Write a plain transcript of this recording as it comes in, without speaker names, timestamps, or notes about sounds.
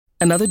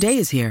Another day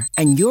is here,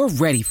 and you're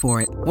ready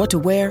for it. What to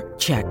wear?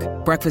 Check.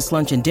 Breakfast,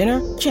 lunch, and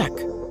dinner? Check.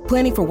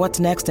 Planning for what's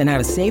next and how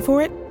to save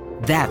for it?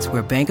 That's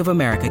where Bank of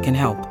America can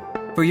help.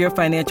 For your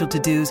financial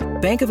to-dos,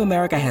 Bank of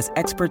America has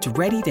experts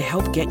ready to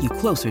help get you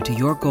closer to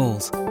your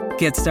goals.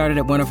 Get started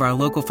at one of our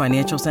local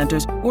financial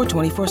centers or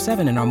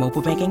 24/7 in our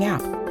mobile banking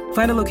app.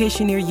 Find a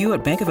location near you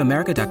at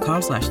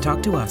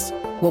bankofamerica.com/talktous.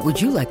 What would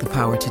you like the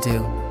power to do?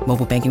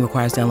 Mobile banking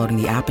requires downloading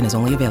the app and is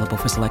only available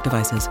for select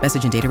devices.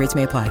 Message and data rates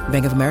may apply.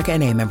 Bank of America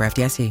N.A., member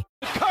FDIC.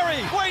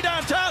 Curry, way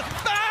downtown.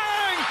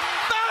 Bang!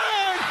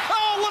 Bang!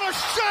 Oh, what a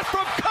shot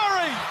from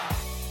Curry!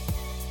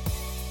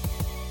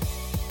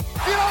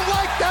 You don't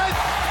like that?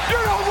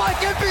 You don't like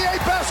NBA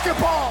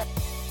basketball!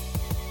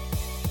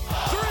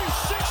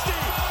 360!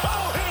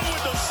 Oh, hit him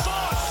with the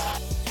sauce!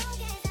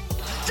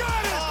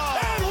 Got it!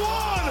 And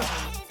one!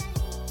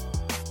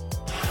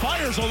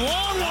 Fires a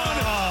long one!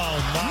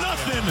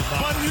 Nothing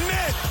but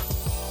net!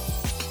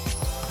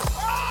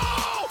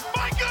 Oh,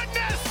 my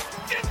goodness!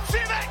 Didn't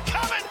see that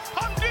coming!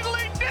 I'm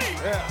diddly-dee!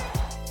 Yeah.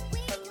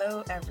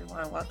 Hello,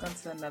 everyone. Welcome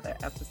to another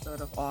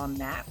episode of All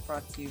Nat,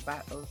 brought to you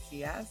by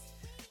OCS.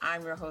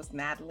 I'm your host,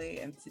 Natalie,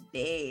 and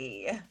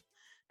today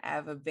I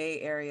have a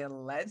Bay Area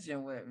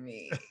legend with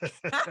me.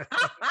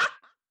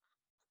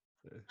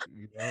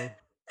 You know,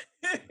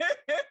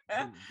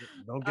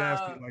 don't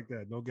gas me like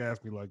that. Don't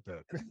gas me like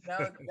that.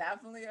 No,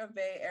 definitely a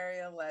Bay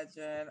Area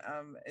legend.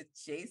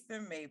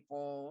 Jason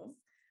Maples.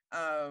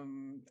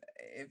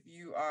 If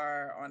you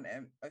are on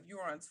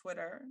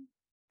Twitter,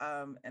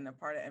 and a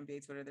part of NBA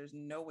Twitter, there's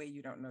no way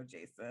you don't know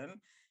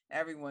Jason.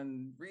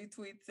 Everyone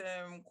retweets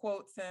him,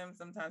 quotes him.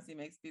 Sometimes he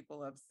makes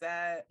people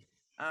upset.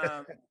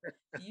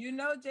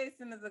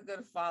 Jason is a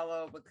good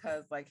follow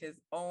because like his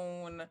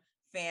own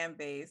fan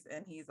base,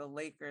 and he's a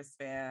Lakers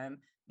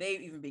fan, they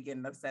even be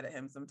getting upset at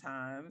him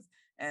sometimes.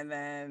 And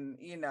then,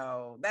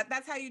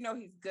 that's how you know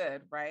he's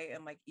good, right?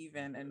 And like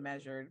even and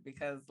measured,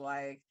 because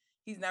like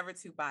he's never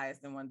too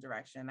biased in one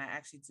direction. I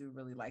actually do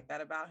really like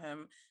that about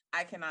him.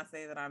 I cannot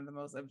say that I'm the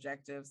most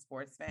objective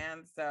sports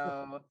fan,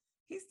 so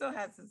he still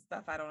has some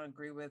stuff I don't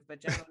agree with, but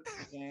generally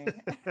speaking,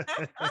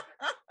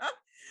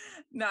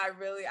 no, I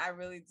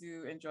really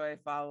do enjoy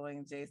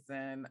following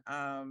Jason.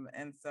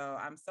 And so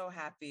I'm so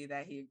happy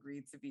that he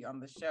agreed to be on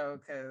the show,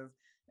 because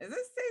is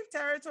this safe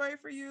territory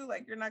for you?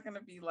 Like, you're not going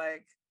to be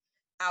like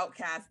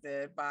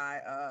outcasted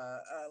by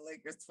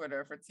Lakers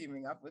Twitter for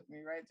teaming up with me,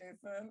 right,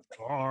 Jason?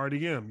 I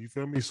already am. You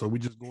feel me? So we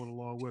just going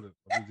along with it.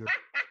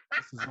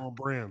 This is on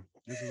brand.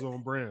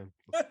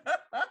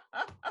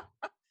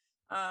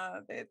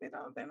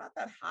 They're not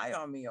that high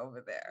on me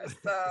over there.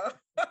 So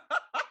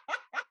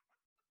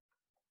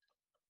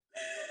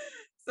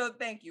so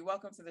thank you.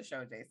 Welcome to the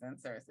show, Jason.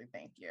 Seriously,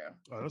 thank you.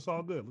 Oh, that's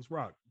all good. Let's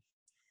rock.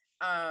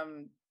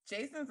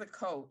 Jason's a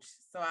coach,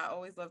 so I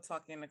always love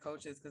talking to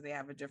coaches because they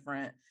have a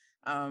different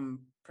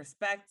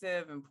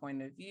perspective and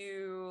point of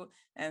view.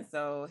 And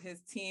so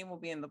his team will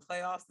be in the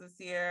playoffs this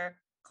year.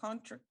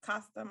 Contra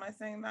Costa, am I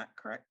saying that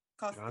correct?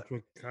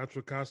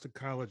 Contra Costa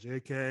College,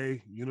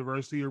 aka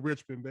University of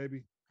Richmond,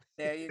 baby.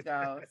 There you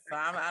go. So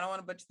I don't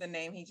want to butcher the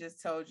name he just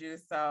told you.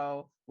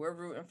 So we're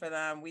rooting for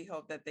them. We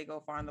hope that they go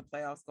far in the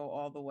playoffs, go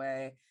all the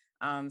way.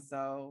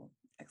 So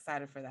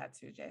excited for that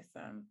too,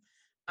 Jason.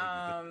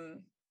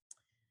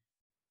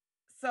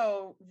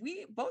 So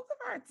both of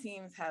our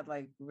teams had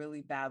like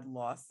really bad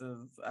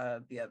losses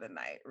the other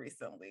night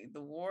recently.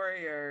 The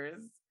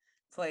Warriors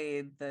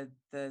played the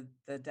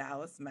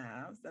Dallas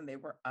Mavs, and they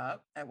were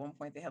up. At one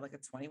point, they had like a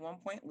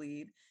 21-point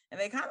lead, and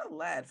they kind of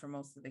led for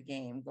most of the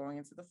game. Going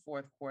into the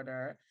fourth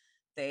quarter,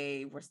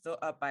 they were still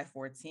up by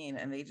 14,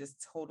 and they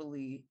just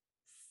totally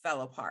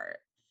fell apart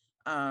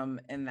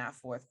in that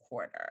fourth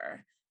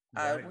quarter.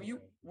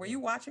 Were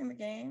you watching the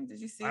game? Did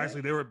you see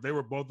Actually, it? they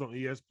were both on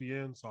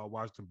ESPN, so I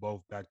watched them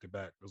both back to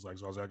back.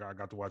 I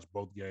got to watch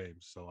both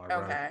games. So I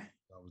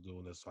was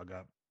doing this, so I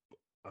got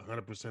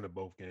 100% of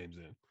both games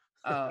in.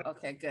 Oh,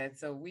 okay, good.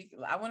 So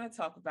I want to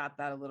talk about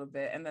that a little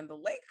bit. And then the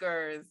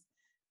Lakers,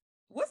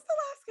 what's the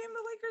last game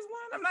the Lakers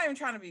won? I'm not even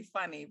trying to be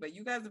funny, but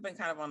you guys have been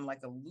kind of on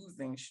like a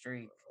losing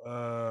streak.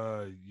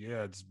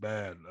 Yeah, it's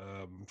bad.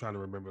 I'm trying to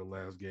remember the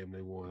last game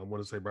they won. I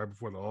want to say right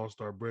before the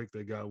All-Star break,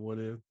 they got one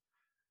in.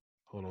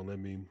 Hold on,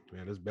 man,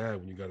 it's bad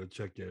when you got to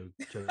check the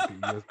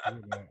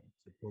ESPN app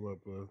to pull up.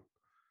 And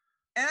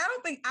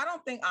I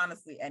don't think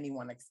honestly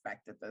anyone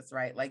expected this,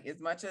 right? Like, as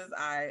much as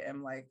I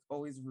am like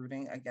always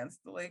rooting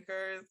against the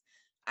Lakers,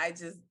 I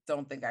just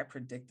don't think I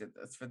predicted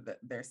this for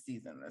their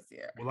season this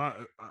year. Well,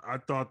 I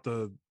thought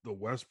the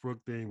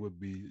Westbrook thing would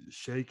be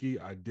shaky.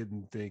 I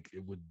didn't think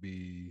it would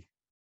be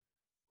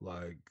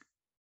like,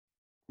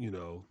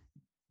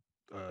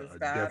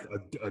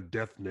 a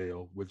death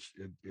nail, which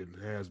it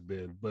has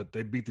been. But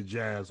they beat the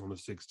Jazz on the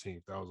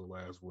 16th. That was the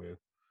last win.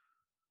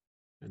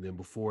 And then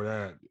before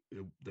that,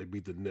 they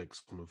beat the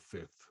Knicks on the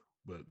 5th.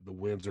 But the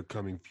wins are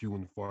coming few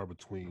and far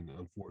between,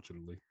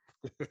 unfortunately.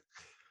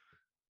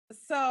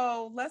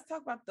 So let's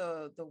talk about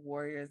the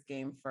Warriors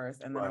game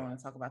first, and then I Right. want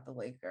to talk about the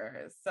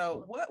Lakers.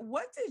 So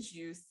what did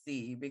you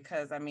see?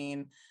 Because I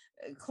mean,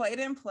 Clay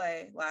didn't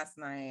play last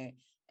night,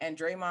 and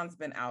Draymond's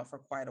been out for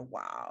quite a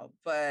while.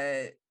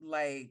 But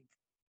like,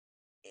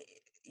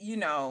 you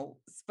know,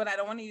 but I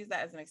don't want to use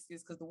that as an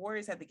excuse because the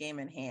Warriors had the game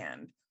in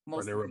hand Right,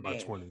 most they of were the about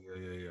game. 20.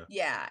 Yeah.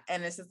 Yeah,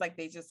 and it's just like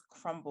they just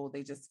crumbled,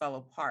 they just fell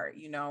apart,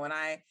 you know. And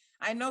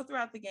I know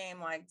throughout the game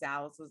like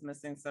Dallas was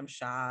missing some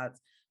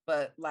shots,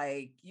 but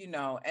like, you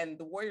know, and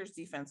the Warriors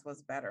defense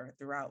was better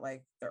throughout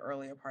like the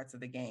earlier parts of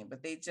the game,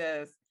 but they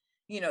just,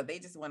 you know, they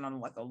just went on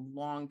like a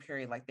long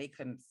period, like they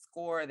couldn't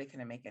score, they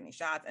couldn't make any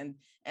shots.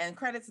 And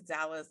credit to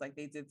Dallas, like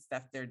they did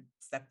step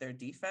their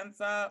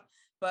defense up.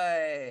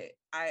 But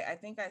I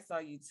think I saw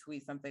you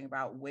tweet something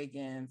about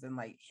Wiggins and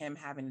like him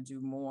having to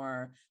do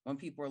more when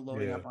people are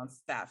loading Yeah. up on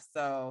Steph.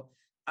 So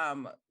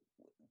um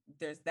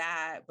there's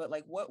that. But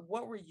like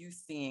what were you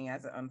seeing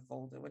as it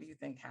unfolded? What do you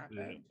think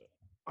happened?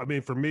 I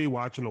mean, for me,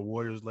 watching the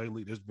Warriors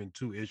lately, there's been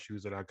two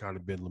issues that I kind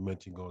of been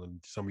lamenting on, and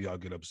some of y'all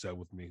get upset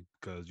with me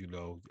because, you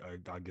know,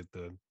 I get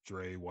the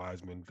Dre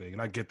Wiseman thing,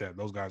 and I get that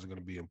those guys are going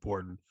to be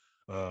important.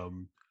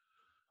 Um,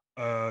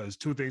 it's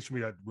two things for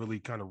me that really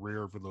kind of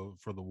rare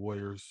for the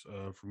Warriors,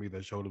 for me,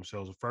 that showed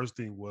themselves. The first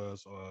thing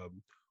was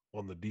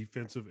on the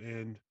defensive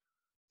end,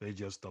 they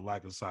just the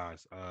lack of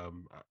size.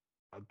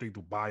 I think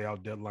the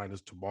buyout deadline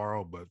is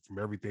tomorrow, but from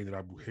everything that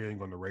I'm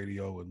hearing on the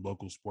radio and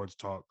local sports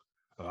talk,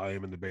 I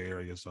am in the Bay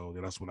Area, so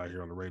that's what I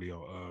hear on the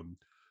radio.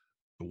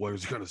 The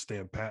Warriors are going to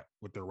stand pat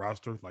with their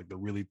roster. Like, they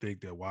really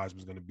think that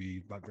Wiseman's going to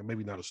be, like,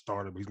 maybe not a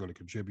starter, but he's going to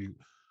contribute.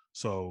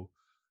 So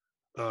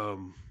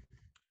um,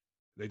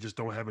 they just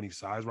don't have any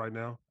size right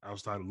now.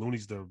 Outside of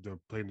Looney's, they're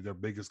playing their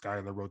biggest guy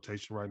in their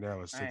rotation right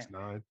now at Right.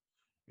 6'9",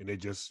 and they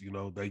just, you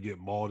know, they get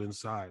mauled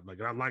inside.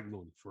 Like, I like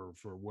Looney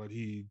for what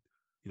he,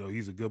 you know,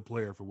 he's a good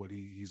player for what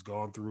he's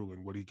gone through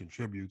and what he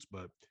contributes,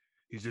 but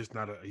he's just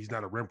not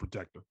a rim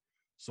protector.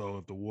 So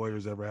if the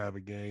Warriors ever have a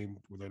game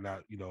where they're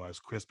not, you know, as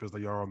crisp as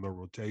they are on their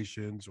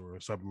rotations or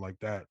something like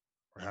that,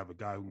 or have a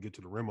guy who can get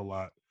to the rim a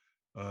lot,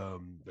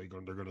 they're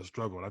gonna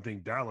struggle. And I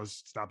think Dallas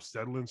stopped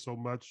settling so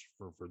much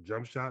for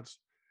jump shots.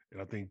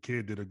 And I think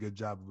Kidd did a good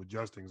job of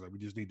adjusting. It's like, we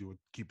just need to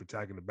keep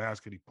attacking the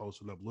basket. He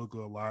posted up Luka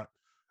a lot,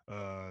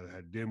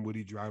 had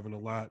Dinwiddie driving a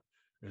lot.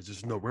 There's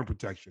just no rim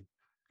protection.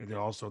 And then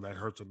also that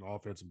hurts on the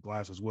offensive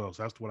glass as well.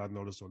 So that's what I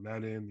noticed on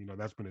that end. You know,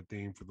 that's been a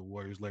theme for the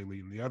Warriors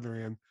lately. On the other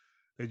end,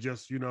 they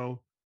just, you know,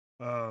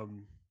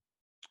 um,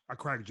 I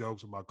crack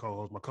jokes with my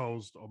co-host. My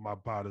co-host on my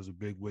pod is a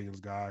big Williams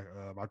guy.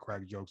 I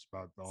crack jokes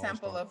about the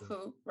Temple All-Star of thing.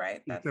 Hoop,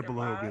 right? Yeah, That's your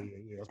Temple Hope. pod.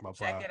 Yeah, that's my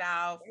Check pod. it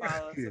out,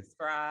 follow, yeah,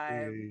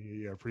 subscribe.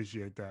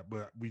 appreciate that.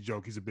 But we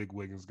joke, he's a big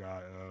Wiggins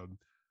guy.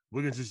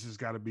 Wiggins just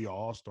got to be an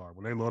all-star.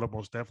 When they load up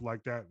on Steph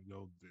like that, you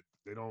know,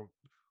 they don't.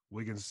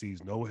 Wiggins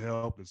sees no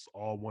help. It's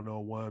all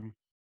one-on-one.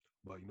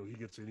 But, you know, he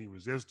gets any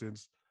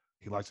resistance.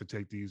 He likes to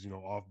take these, you know,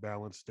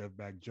 off-balance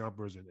step-back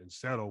jumpers and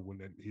settle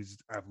when his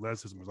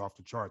athleticism is off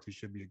the charts. He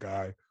should be a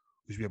guy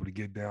who should be able to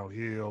get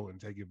downhill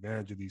and take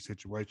advantage of these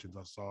situations.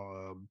 I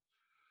saw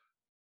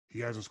he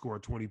hasn't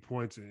scored 20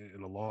 points in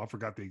a long, I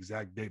forgot the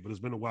exact date, but it's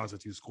been a while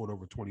since he's scored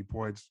over 20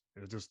 points.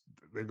 And it's just,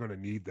 they're going to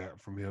need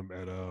that from him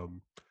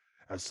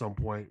at some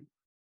point.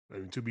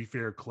 And to be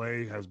fair,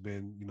 Clay has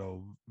been, you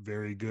know,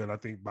 very good. I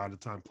think by the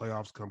time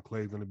playoffs come,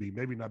 Clay's going to be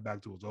maybe not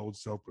back to his old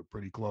self, but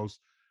pretty close.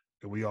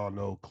 And we all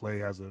know Clay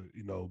has a,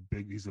 you know,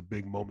 he's a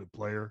big moment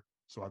player.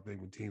 So I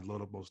think when teams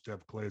load up on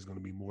Steph, Clay is going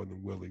to be more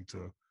than willing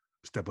to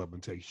step up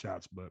and take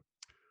shots. But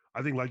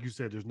I think, like you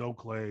said, there's no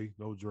Clay,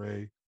 no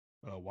Dre.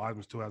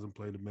 Wiseman still hasn't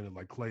played a minute.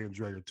 Like, Clay and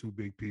Dre are two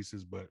big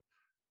pieces, but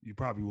you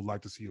probably would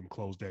like to see him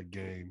close that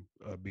game,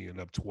 being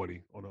up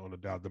 20 on a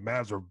doubt. The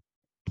Mavs are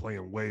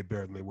playing way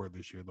better than they were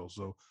this year, though.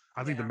 So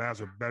I think the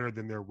Mavs are better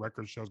than their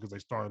record shows because they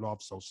started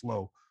off so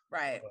slow.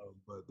 Right.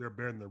 But they're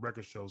better than their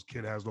record shows.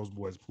 Kid has those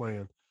boys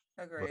playing.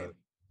 Agreed. But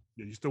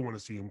yeah, you still want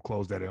to see him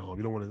close that at home.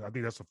 You don't want to. I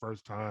think that's the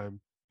first time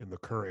in the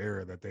current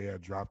era that they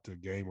had dropped a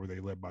game where they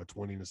led by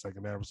 20 in the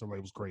second half or something.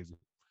 It was crazy.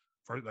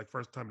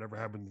 First time it ever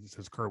happened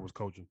since Kerr was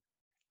coaching.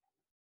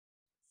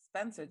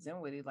 Spencer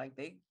Dinwiddie, like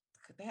they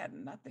had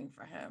nothing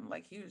for him.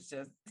 Like, he was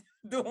just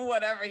doing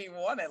whatever he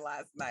wanted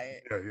last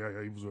night.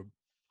 Yeah. He was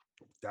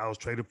Dallas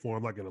traded for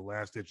him like in a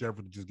last ditch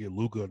effort to just get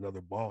Luka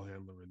another ball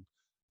handler, and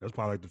that's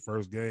probably like the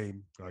first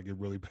game I get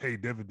really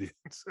paid dividends.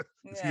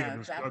 Yeah,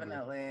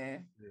 definitely.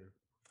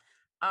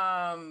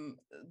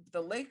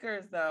 The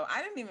Lakers, though,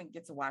 I didn't even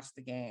get to watch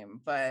the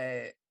game,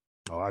 but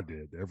I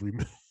did every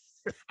minute.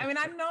 I mean,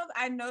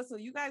 I know. So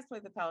you guys play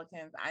the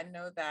Pelicans. I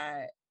know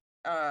that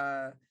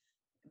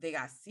they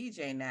got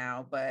CJ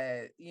now,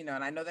 but you know,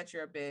 and I know that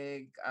you're a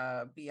big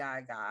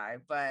BI guy,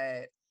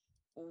 but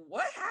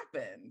what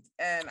happened?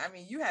 And I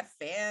mean, you had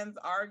fans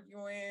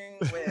arguing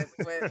with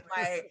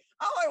like,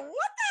 oh, like,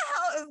 what the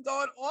hell is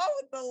going on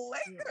with the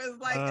Lakers?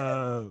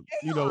 Like,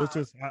 you know, it's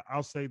just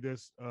I'll say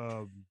this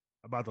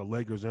about the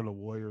Lakers and the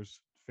Warriors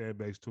fan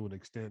base to an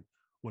extent.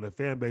 When a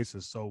fan base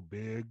is so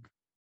big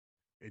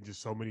and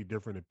just so many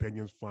different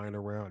opinions flying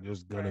around,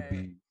 there's gonna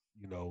be,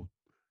 you know,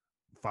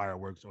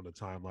 fireworks on the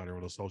timeline or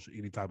on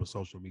any type of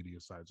social media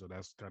site. So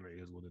that's kind of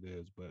is what it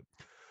is. But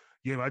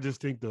yeah, I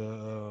just think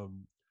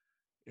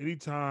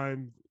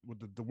anytime with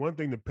the one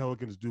thing the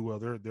Pelicans do well,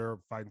 they're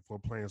fighting for a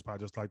playing spot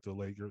just like the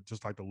Lakers,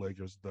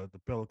 The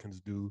Pelicans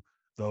do,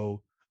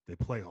 though, they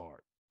play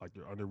hard. Like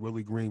they're under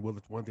Willie Green. One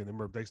thing,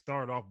 remember they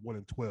started off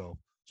 1-12,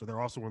 so they're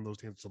also one of those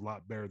teams that's a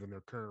lot better than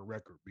their current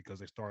record because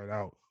they started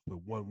out with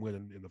one win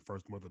in the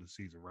first month of the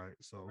season, right?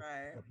 So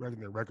Right. that better than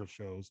their record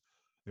shows.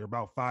 They're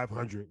about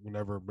 500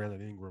 whenever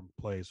Brandon Ingram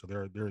plays, so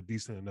they're a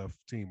decent enough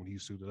team when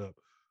he's suited up.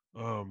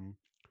 Um,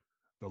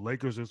 the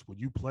Lakers just when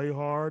you play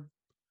hard,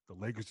 the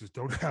Lakers just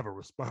don't have a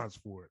response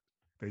for it.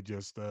 They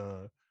just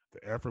the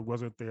effort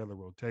wasn't there, the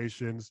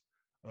rotations.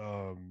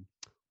 Um,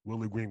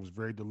 Willie Green was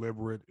very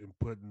deliberate in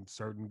putting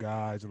certain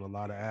guys in a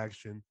lot of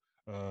action.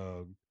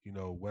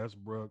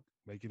 Westbrook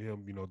making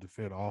him,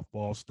 defend off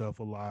ball stuff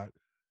a lot.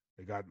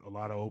 They got a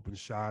lot of open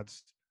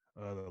shots.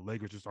 The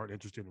Lakers just aren't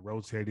interested in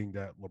rotating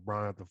that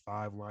LeBron at the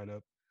five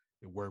lineup.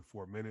 It worked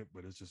for a minute,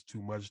 but it's just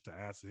too much to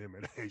ask of him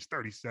at age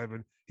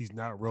 37. He's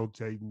not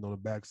rotating on the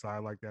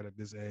backside like that at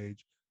this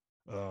age.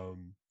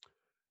 Um,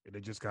 and they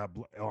just got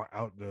blown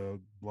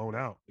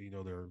out.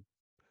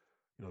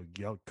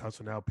 They're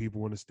cussing out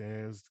people in the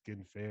stands,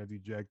 getting fans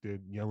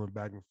ejected, yelling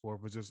back and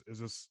forth.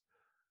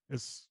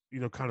 It's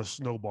kind of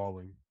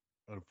snowballing,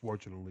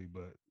 unfortunately.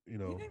 But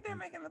You think they're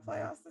making the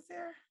playoffs this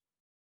year?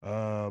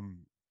 um,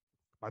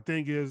 my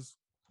thing is,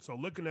 so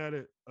looking at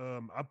it,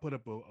 I put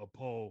up a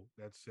poll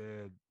that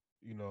said,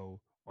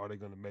 are they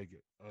going to make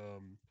it?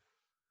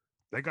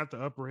 They got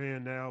the upper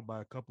hand now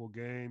by a couple of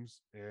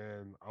games,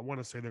 and I want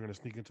to say they're going to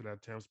sneak into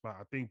that 10th spot.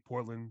 I think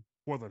Portland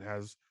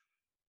has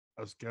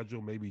a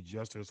schedule maybe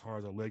just as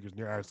hard as the Lakers. And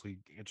they're actually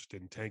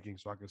interested in tanking,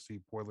 so I can see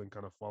Portland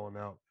kind of falling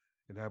out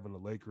and having the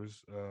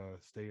Lakers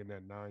stay in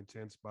that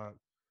 9-10 spot.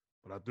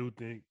 But I do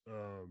think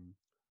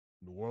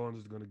New Orleans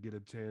is going to get a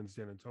 10.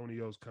 San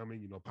Antonio's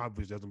coming.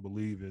 Popovich doesn't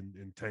believe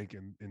in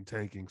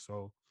tanking,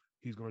 so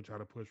he's going to try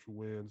to push for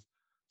wins.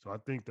 So I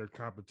think their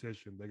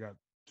competition. They got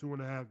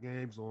 2.5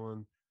 games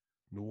on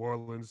New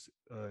Orleans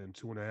and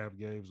 2.5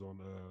 games on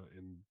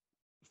in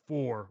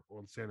 4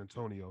 on San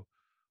Antonio.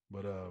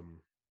 But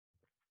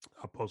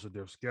I posted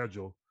their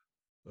schedule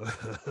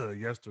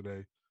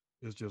yesterday.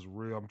 It's just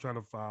real. I'm trying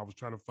to find. I was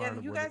trying to Yeah,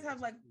 find. you guys have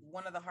like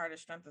one of the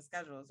hardest strength of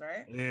schedules,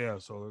 right? Yeah,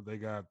 so they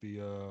got the.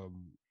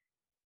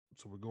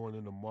 So we're going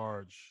into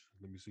March.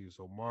 Let me see.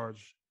 So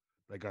March,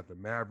 they got the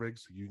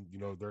Mavericks.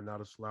 They're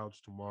not a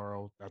slouch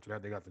tomorrow. After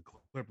that, they got the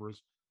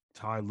Clippers.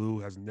 Ty Lue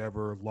has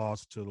never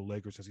lost to the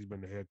Lakers since he's been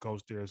the head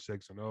coach there,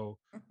 6-0.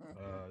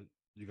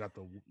 You got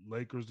the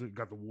Lakers.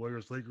 Got the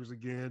Warriors, Lakers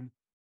again.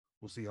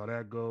 We'll see how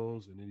that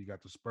goes. And then you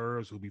got the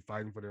Spurs, who'll be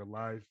fighting for their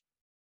life.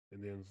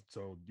 And then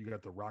so you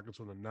got the Rockets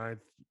on the 9th.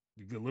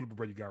 You get a little bit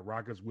break. You got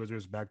Rockets,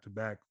 Wizards back to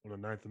back on the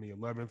 9th and the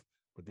 11th.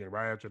 But then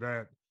right after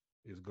that,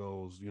 it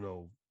goes,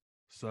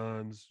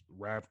 Suns,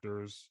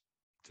 Raptors,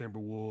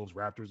 Timberwolves,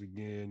 Raptors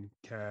again,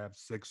 Cavs,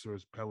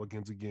 Sixers,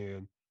 Pelicans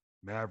again,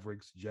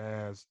 Mavericks,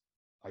 Jazz.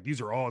 Like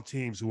these are all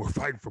teams who are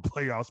fighting for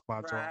playoff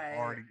spots Right. are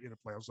already in the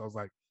playoffs. So I was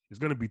like, it's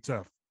going to be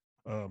tough.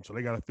 So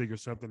they got to figure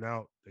something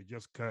out. They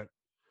just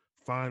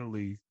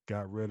finally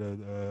got rid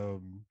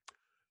of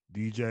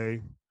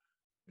DJ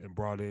and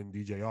brought in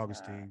DJ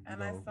Augustine.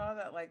 And I saw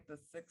that like the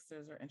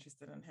Sixers are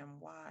interested in him.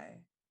 Why?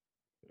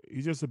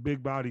 He's just a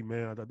big body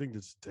man. I think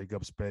just take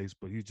up space,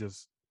 but he's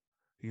just,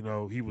 he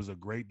was a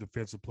great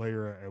defensive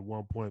player at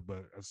one point,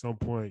 but at some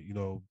point,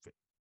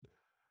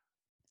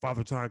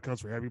 Father Time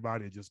comes for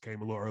everybody. It just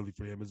came a little early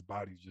for him. His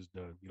body's just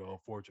done.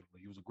 Unfortunately,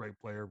 he was a great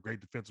player,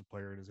 great defensive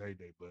player in his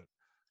heyday, but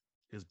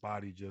his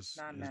body just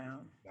Not is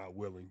now. not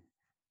willing.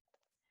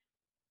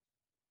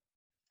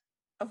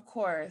 Of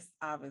course,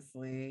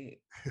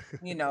 obviously,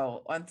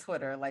 on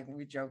Twitter, like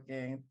we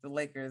joking, the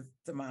Lakers'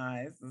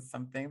 demise is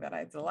something that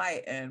I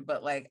delight in.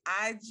 But like,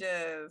 I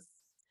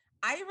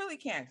really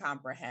can't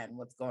comprehend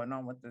what's going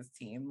on with this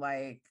team.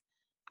 Like,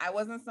 I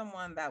wasn't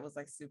someone that was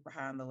like super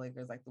high on the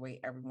Lakers, like the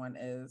way everyone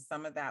is.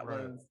 Some of that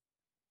Right. was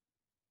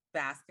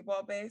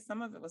basketball based.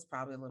 Some of it was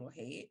probably a little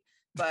hate,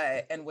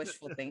 but and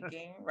wishful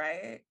thinking,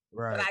 right?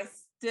 Right. But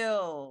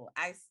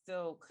I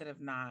still could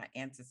have not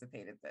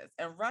anticipated this.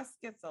 And Russ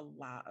gets a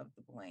lot of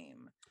the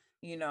blame,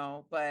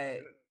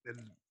 but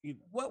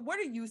what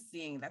are you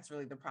seeing that's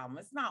really the problem?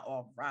 It's not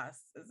all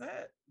Russ, is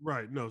it?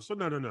 Right. No. So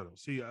no.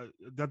 See,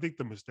 I think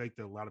the mistake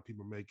that a lot of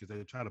people make is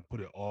they try to put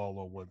it all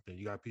on one thing.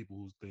 You got people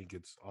who think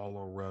it's all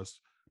on Russ,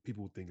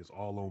 people who think it's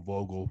all on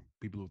Vogel,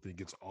 people who think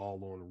it's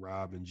all on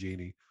Rob and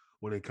Jeannie.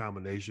 When in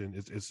combination,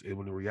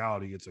 when in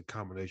reality, it's a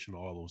combination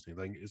of all those things.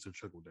 Like it's a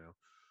trickle down.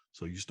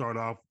 So you start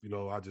off,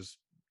 I just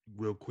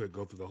real quick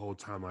go through the whole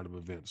timeline of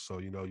events. So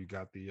you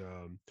got the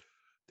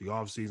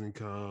off season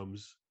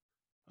comes.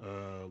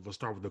 Let's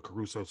start with the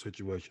Caruso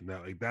situation.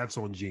 Now, like, that's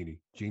on Jeannie.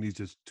 Jeannie's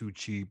just too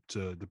cheap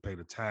to pay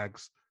the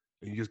tax,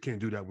 and you just can't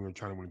do that when you're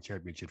trying to win a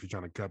championship. You're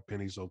trying to cut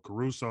pennies. So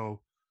Caruso,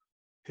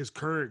 his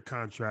current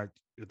contract,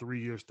 3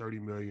 years,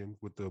 $30 million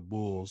with the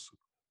Bulls,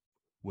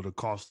 would have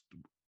cost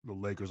the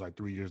Lakers like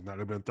 3 years. Now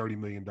they've been $30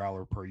 million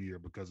per year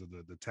because of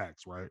the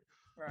tax, right?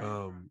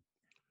 Right.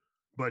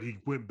 But he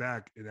went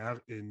back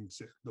and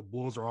said, the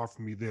Bulls are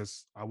offering me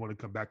this. I want to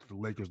come back to the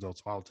Lakers though,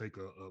 so I'll take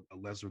a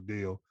lesser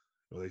deal.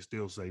 They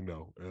still say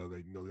no.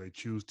 They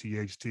choose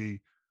THT.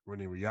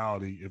 When in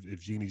reality,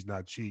 if Jeannie's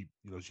not cheap,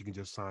 she can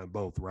just sign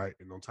both, right?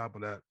 And on top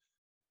of that,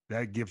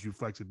 that gives you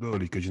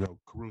flexibility because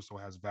Caruso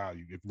has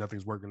value. If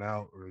nothing's working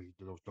out or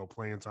there's no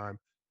playing time,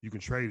 you can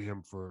trade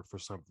him for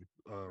something,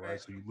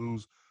 right? So you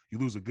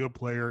lose a good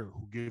player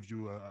who gives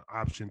you an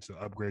option to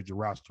upgrade your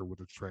roster with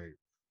a trade.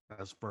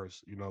 That's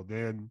first.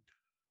 Then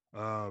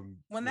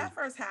when that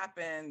first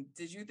happened,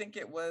 did you think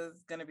it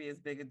was going to be as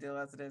big a deal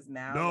as it is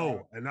now?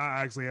 No, and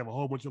I actually have a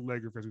whole bunch of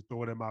Laker fans who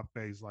throw it in my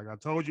face. Like, I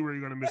told you we were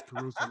going to miss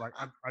Caruso. Like,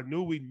 I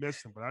knew we'd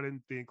miss him, but I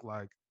didn't think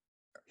like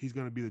he's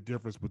going to be the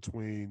difference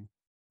between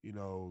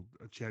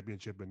a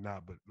championship and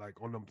not. But like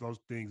on them, those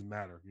things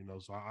matter.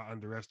 So I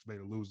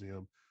underestimated losing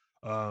him.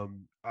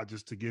 I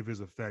just to give his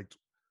effect.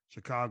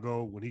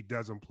 Chicago, when he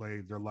doesn't play,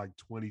 they're like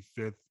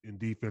 25th in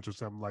defense or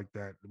something like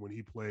that. When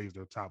he plays,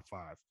 they're top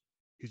 5.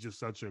 He's just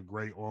such a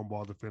great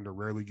on-ball defender.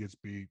 Rarely gets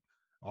beat.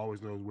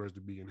 Always knows where to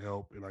be and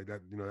help, and like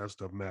that. That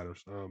stuff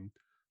matters.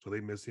 So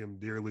they miss him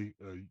dearly.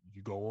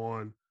 You go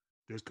on.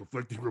 There's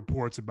conflicting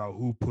reports about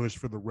who pushed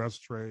for the Russ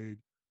trade.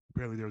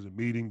 Apparently, there was a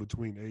meeting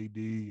between AD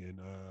and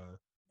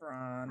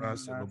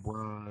Russ and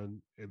LeBron,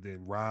 and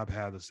then Rob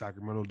had the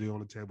Sacramento deal on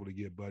the table to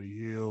get Buddy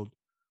Hield.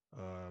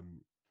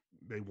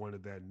 They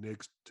wanted that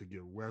Knicks to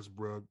get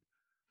Westbrook,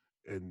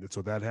 and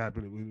so that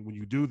happened. When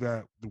you do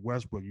that, the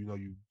Westbrook,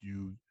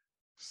 you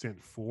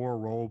sent 4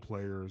 role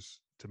players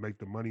to make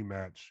the money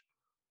match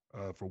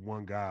for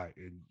one guy,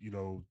 and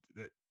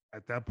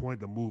at that point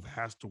the move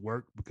has to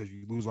work because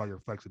you lose all your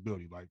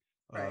flexibility. Like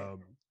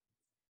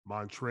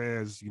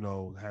Montrez,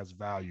 has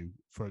value.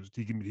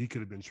 He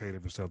could have been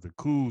traded for something.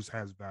 Kuz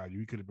has value.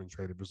 He could have been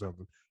traded for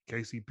something.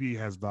 KCP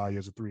has value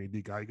as a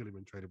 3-and-D guy. He could have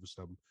been traded for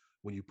something.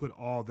 When you put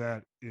all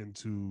that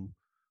into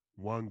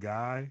one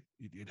guy,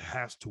 it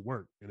has to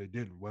work, and it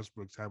didn't.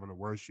 Westbrook's having the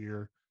worst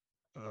year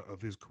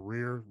of his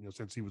career,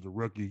 since he was a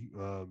rookie.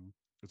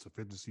 It's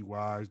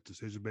efficiency-wise,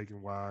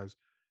 decision-making-wise.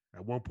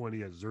 At one point,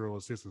 he had 0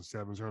 assists and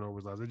 7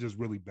 turnovers. It's just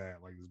really bad.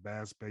 Like, it's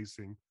bad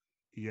spacing.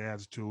 He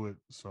adds to it,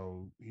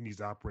 so he needs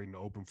to operate in the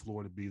open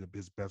floor to be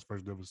his best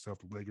version of himself.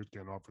 The Lakers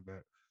can't offer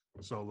that.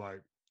 So,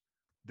 like,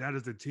 that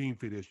is the team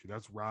fit issue.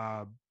 That's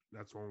Rob.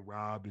 That's on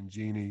Rob and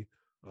Jeannie.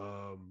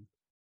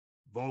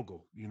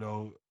 Vogel,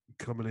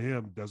 coming to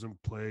him,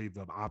 doesn't play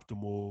the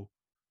optimal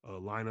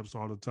lineups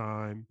all the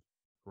time,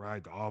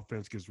 right? The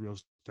offense gets real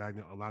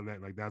stagnant. A lot of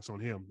that, like, that's on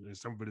him. And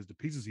some of it is the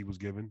pieces he was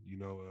given,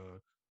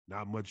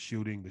 not much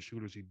shooting. The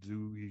shooters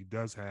he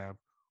does have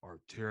are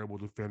terrible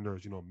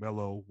defenders,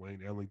 Melo,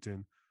 Wayne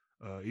Ellington,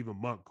 even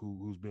Monk,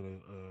 who's been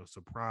a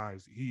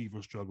surprise. He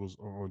even struggles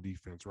on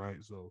defense,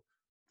 right? So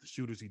the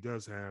shooters he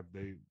does have,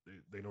 they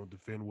don't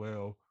defend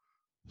well.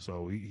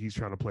 So he's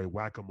trying to play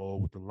whack-a-mole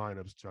with the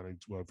lineups, trying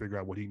to figure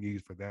out what he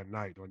needs for that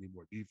night. Do I need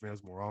more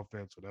defense, more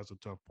offense? So that's a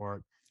tough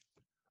part.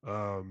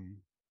 Then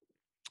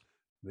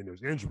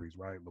there's injuries,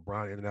 right?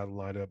 LeBron in and out of the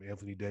lineup.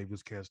 Anthony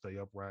Davis can't stay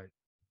upright.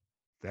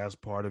 That's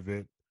part of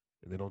it.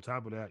 And then on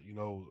top of that,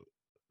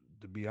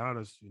 to be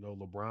honest,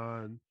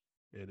 LeBron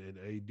and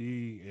AD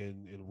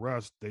and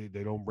Russ, they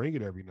don't bring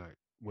it every night.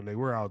 When they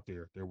were out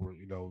there were,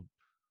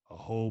 a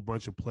whole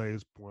bunch of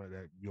plays point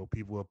that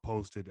people have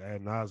posted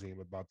ad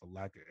nauseum about the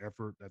lack of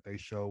effort that they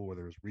show,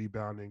 whether it's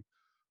rebounding,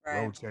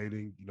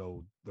 rotating.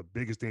 The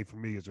biggest thing for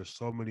me is there's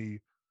so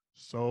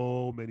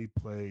many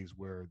plays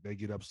where they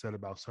get upset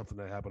about something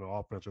that happened on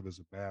offense, or there's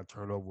a bad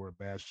turnover or a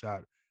bad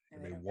shot,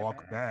 and they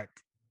walk back,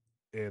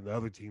 and the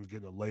other team's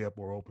getting a layup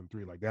or open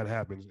 3. Like, that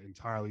happens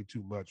entirely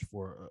too much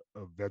for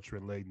a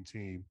veteran-laden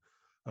team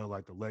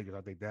like the Lakers.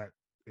 I think that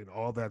and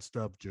all that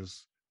stuff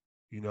just,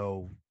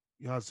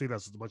 I see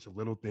that's a bunch of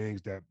little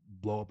things that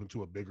blow up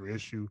into a bigger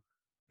issue,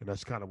 and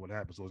that's kind of what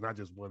happens. So it's not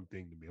just one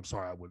thing to me. I'm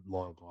sorry I went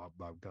long.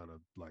 I'm kind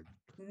of like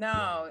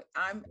no.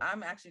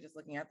 I'm actually just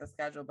looking at the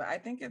schedule, but I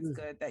think it's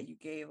good that you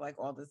gave like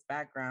all this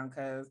background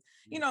because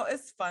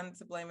it's fun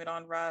to blame it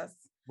on Russ.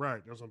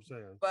 Right, that's what I'm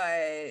saying.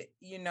 But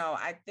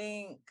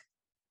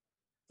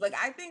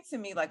I think to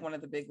me, like, one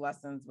of the big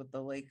lessons with the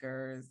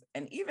Lakers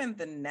and even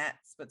the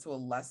Nets, but to a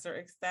lesser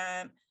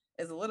extent,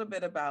 is a little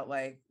bit about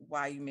like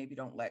why you maybe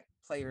don't let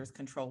players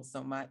control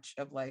so much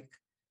of like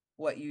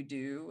what you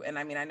do. And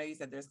I mean, I know you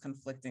said there's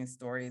conflicting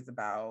stories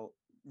about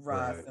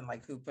Russ and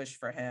like who pushed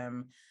for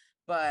him,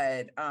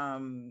 but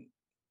I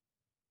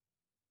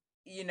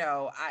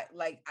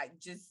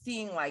just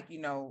seeing like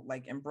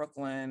in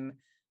Brooklyn,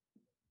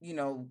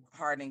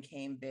 Harden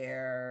came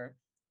there.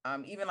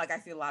 Even like I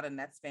see a lot of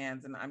Nets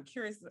fans, and I'm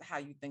curious how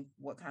you think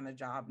what kind of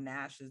job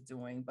Nash is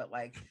doing, but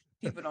like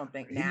people don't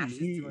think Nash is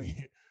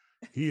doing.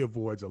 He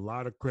avoids a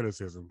lot of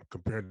criticism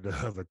compared to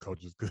other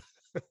coaches.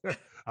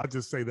 I'll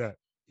just say that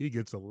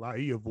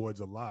he avoids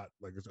a lot,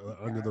 like it's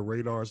under the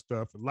radar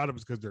stuff. A lot of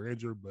it's because they're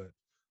injured, but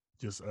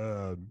just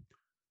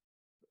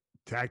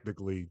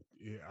tactically,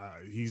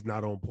 he's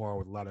not on par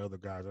with a lot of other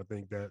guys. I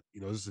think that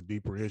this is a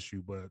deeper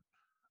issue, but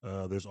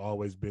there's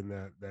always been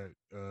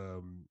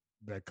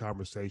that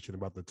conversation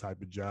about the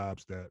type of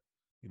jobs that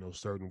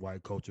certain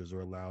white coaches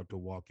are allowed to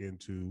walk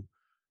into,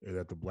 and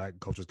that the black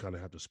coaches kind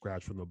of have to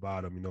scratch from the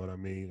bottom, you know what I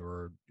mean?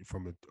 Or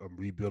from a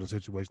rebuilding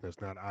situation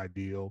that's not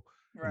ideal,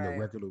 and the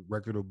Right.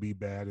 record will be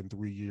bad in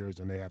 3 years,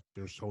 and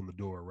they're shown the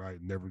door, right?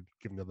 Never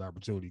given the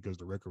opportunity because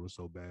the record was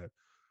so bad.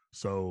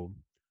 So,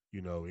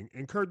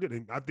 and Kerr did.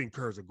 And I think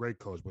Kerr's a great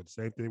coach, but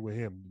same thing with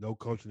him. No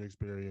coaching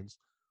experience.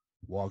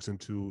 Walks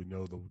into,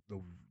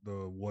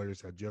 the Warriors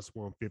had just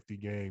won 50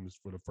 games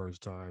for the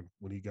first time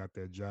when he got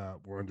that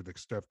job. We're under the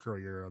Steph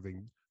Curry era. I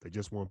think they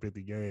just won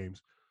 50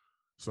 games.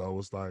 So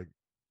it's like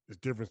it's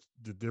different.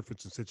 The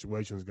difference in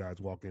situations guys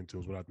walk into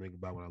is what I think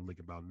about when I think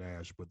about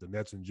Nash. But the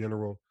Nets in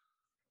general,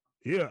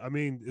 yeah, I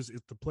mean, it's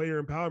the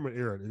player empowerment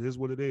era. It is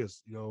what it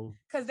is,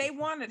 Because they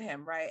wanted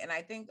him, right? And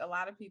I think a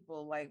lot of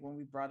people, like when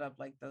we brought up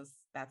like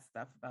that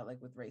stuff about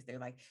like with race, they're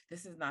like,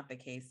 this is not the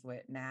case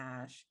with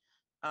Nash.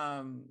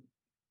 Um,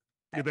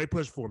 Yeah, they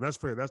push for him. That's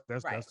fair. right.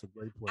 That's a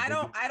great point.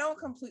 I don't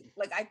completely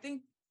like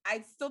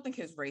I still think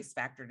his race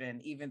factored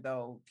in, even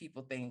though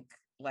people think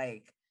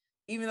like,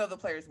 even though the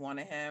players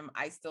wanted him,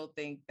 I still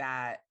think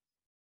that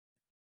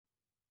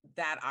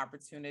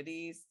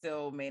opportunity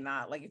still may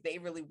not, like if they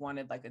really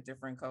wanted like a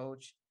different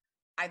coach,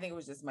 I think it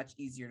was just much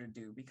easier to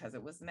do because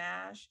it was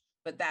Nash.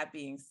 But that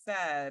being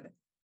said,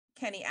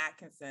 Kenny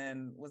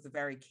Atkinson was a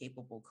very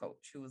capable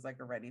coach who was like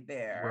already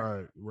there.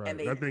 Right, right. And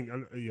And I they think,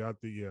 yeah,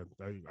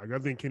 I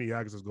think Kenny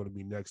Atkins is going to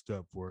be next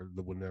up for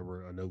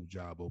whenever a new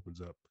job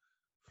opens up.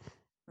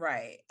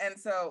 right. And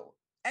so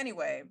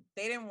anyway,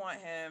 they didn't want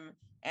him.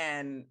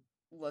 And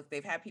look,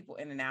 they've had people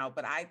in and out,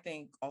 but I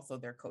think also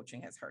their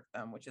coaching has hurt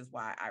them, which is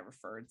why I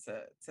referred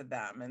to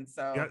them. And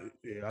Yeah, so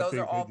yeah. I those are think they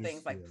all things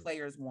just, like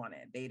players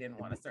wanted. They didn't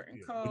want a certain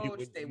yeah.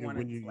 coach. They When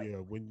wanted you to like, yeah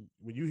when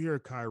you hear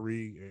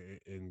Kyrie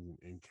and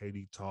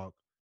Katie talk,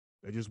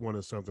 they just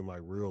wanted something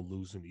like real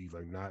loose and easy,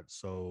 like not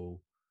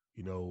so.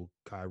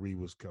 Katie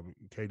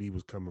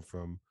was coming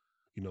from,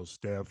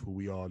 Steph, who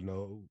we all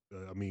know.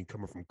 I mean,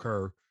 coming from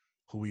Kerr,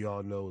 who we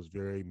all know is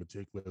very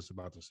meticulous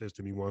about the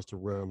system. He wants to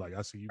run. Like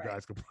I see you right.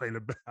 guys complain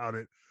about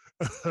it.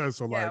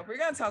 So Yeah, like we're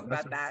gonna talk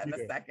that's about that in a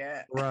yeah,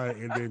 second. right.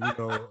 And then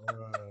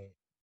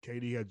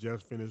Katie had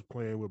just finished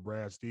playing with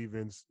Brad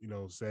Stevens.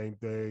 Same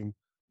thing,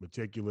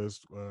 meticulous,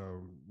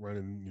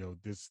 running.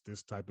 This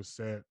type of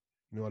set.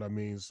 You know what I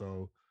mean?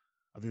 So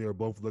I think they were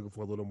both looking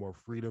for a little more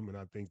freedom, and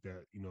I think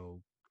that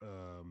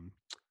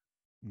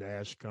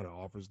Nash kind of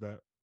offers that.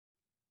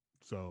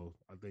 So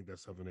I think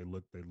that's something they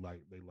like.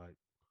 They like.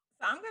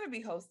 So I'm going to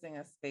be hosting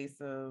a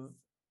Spaces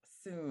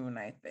soon,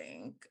 I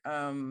think.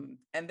 And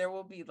there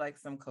will be like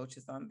some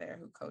coaches on there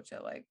who coach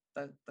at like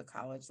the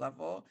college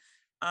level.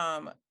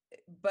 Um,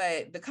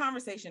 but the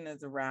conversation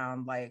is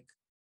around like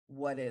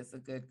what is a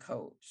good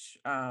coach.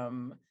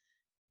 And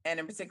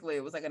in particular,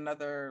 it was like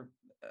another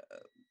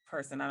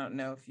person. I don't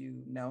know if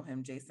you know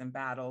him, Jason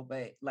Battle,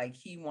 but like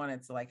he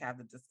wanted to like have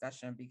the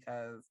discussion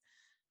because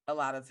a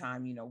lot of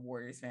time,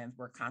 Warriors fans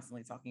were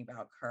constantly talking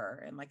about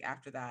Kerr. And like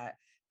after that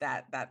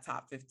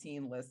top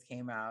 15 list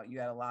came out, you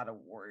had a lot of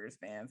Warriors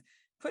fans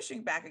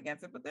pushing back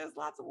against it. But there's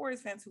lots of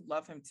Warriors fans who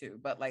love him too.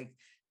 But like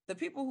the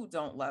people who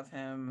don't love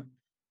him,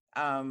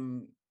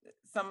 um,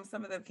 some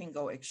of them can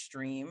go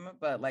extreme,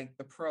 but like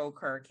the pro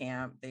Kerr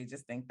camp, they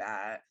just think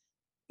that,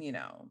 you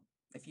know,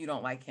 if you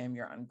don't like him,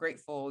 you're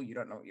ungrateful, you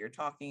don't know what you're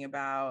talking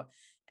about.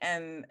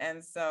 And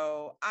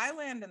so I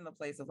land in the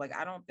place of like,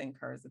 I don't think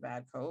Kerr is a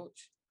bad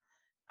coach.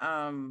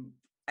 um,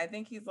 I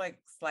think he's like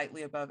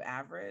slightly above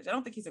average. I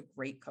don't think he's a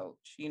great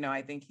coach.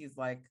 I think he's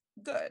like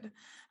good.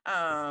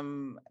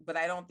 But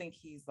I don't think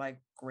he's like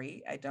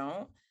great. I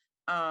don't.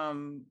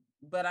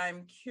 But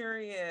I'm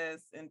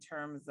curious in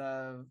terms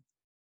of,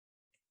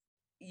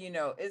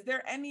 is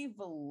there any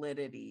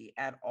validity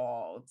at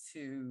all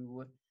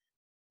to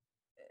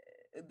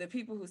the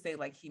people who say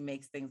like he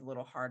makes things a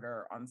little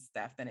harder on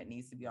Steph than it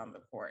needs to be on the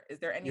court? Is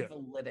there any Yeah,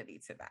 validity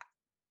to that?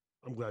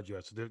 I'm glad you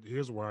asked.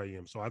 Here's where I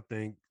am. So I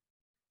think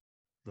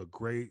the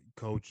great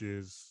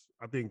coaches.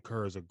 I think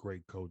Kerr is a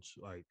great coach,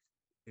 like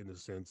in the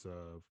sense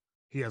of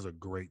he has a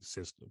great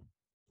system,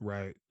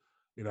 right?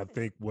 And I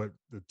think what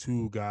the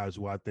two guys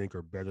who I think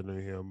are better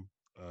than him,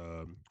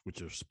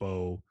 which are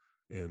Spo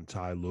and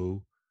Ty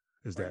Lue,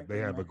 is We're in that they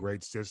have a agreement.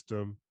 great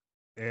system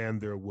and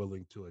they're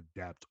willing to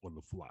adapt on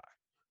the fly.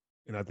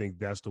 And I think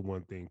that's the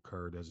one thing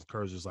Kerr does.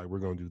 Kerr's just like, we're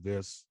going to do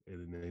this,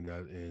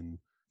 and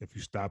if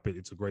you stop it,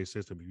 it's a great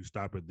system. If you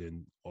stop it,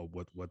 then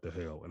what the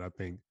hell? And I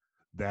think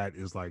that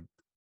is like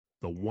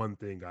the one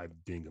thing I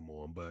ding him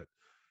on. But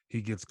he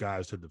gets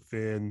guys to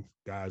defend,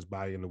 guys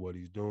buy into what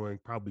he's doing.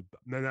 Probably,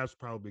 and that's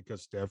probably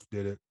because Steph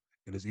did it,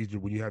 and it's easier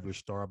when you have your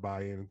star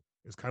buy in.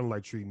 It's kind of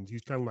like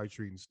he's kind of like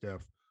treating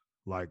Steph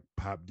like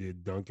Pop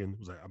did Duncan. It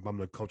was like, I'm going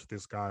to coach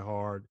this guy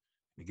hard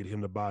and get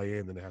him to buy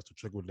in, then it has to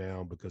trickle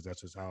down because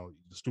that's just how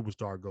the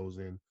superstar goes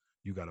in.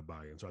 You got to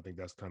buy in. So I think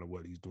that's kind of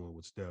what he's doing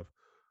with Steph.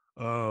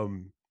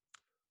 Um,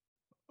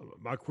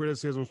 my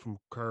criticisms from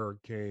Kerr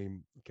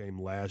came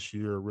last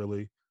year,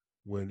 really,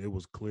 when it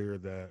was clear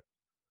that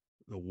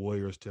the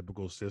Warriors'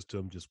 typical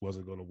system just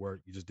wasn't going to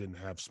work. You just didn't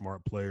have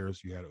smart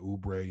players. You had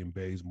Oubre and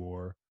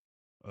Bazemore.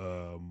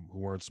 who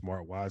weren't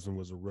smart. Wiseman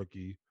was a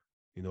rookie.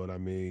 You know what I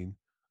mean?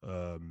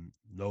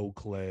 No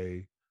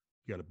Clay.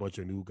 You got a bunch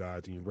of new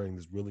guys, and you're running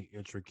this really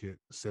intricate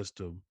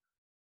system.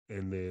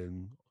 And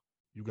then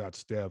you got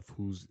Steph,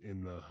 who's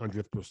in the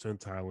 100th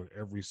percentile in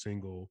every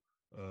single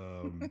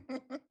um,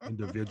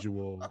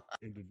 individual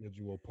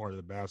part of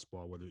the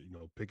basketball, whether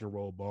pick and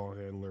roll ball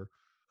handler,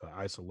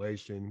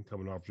 isolation,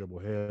 coming off dribble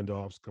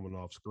handoffs, coming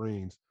off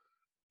screens,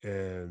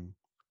 and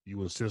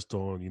you insist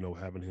on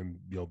having him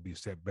be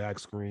set back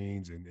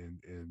screens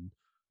and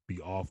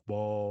be off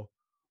ball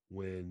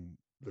when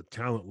the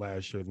talent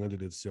last year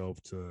lended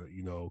itself to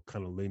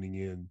kind of leaning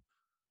in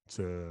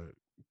to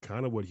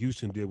kind of what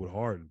Houston did with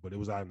Harden, but it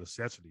was out of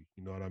necessity.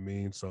 You know what I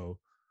mean? So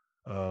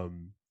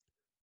um,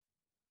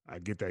 I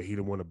get that he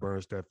didn't want to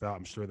burn Steph out.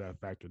 I'm sure that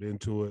factored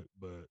into it,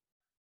 but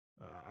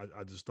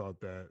I just thought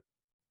that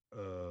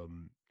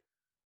um,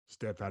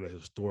 Steph had a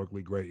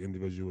historically great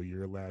individual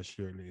year last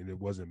year, and it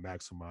wasn't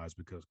maximized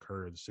because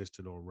Kerr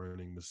insisted on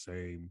running the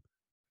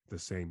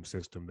same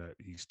system that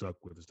he stuck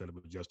with instead of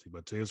adjusting.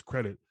 But to his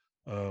credit,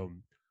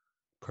 um,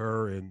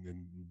 Kerr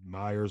and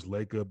Myers,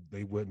 Lacob,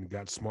 they went and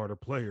got smarter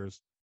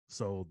players.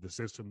 So the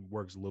system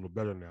works a little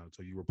better now.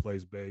 So you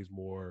replace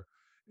Bazemore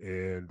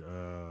and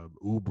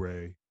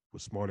Oubre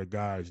with smarter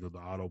guys, the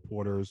Otto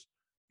Porters.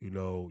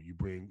 You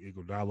bring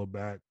Iguodala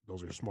back.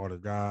 Those are smarter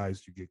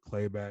guys. You get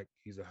Clay back.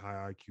 He's a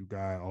high IQ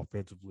guy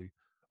offensively.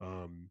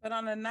 But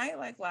on a night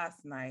like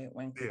last night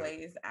when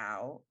Clay's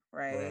out,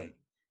 right,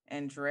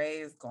 and Dre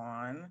is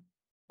gone,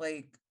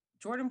 like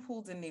Jordan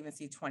Poole didn't even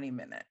see 20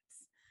 minutes.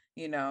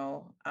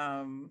 Yeah,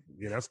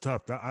 that's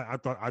tough. I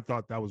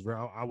thought that was very.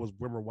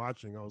 When we're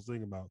watching, I was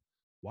thinking about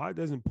why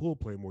doesn't Poole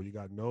play more?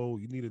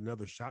 You need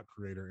another shot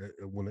creator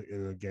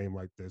in a game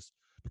like this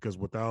because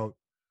without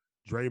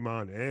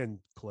Draymond and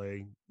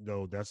Clay,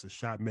 that's a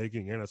shot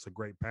making and that's a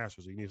great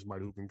passer. So you need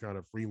somebody who can kind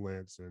of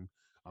freelance. And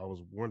I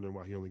was wondering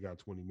why he only got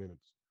 20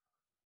 minutes.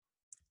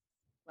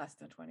 Less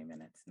than 20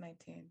 minutes,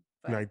 19.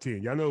 But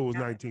 19. Yeah, I know it was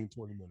 19,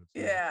 20 minutes.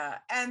 Yeah.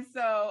 And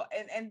so,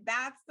 and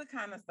that's the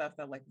kind of stuff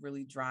that like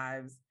really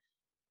drives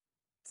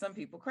some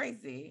people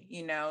crazy,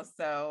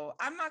 So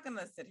I'm not going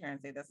to sit here and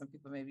say that some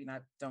people maybe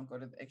don't go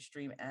to the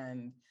extreme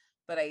end,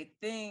 but I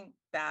think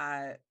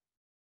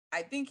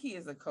he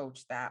is a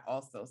coach that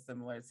also,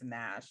 similar to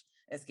Nash,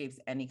 escapes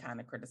any kind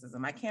of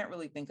criticism. I can't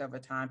really think of a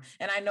time.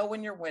 And I know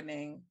when you're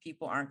winning,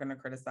 people aren't going to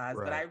criticize,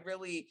 right. But I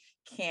really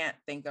can't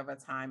think of a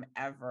time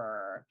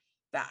ever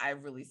that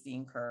I've really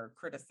seen Kerr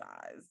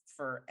criticized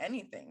for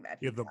anything that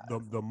he does.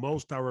 The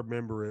most I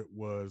remember it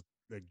was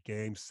the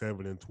game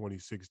 7 in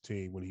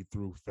 2016 when he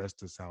threw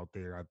Festus out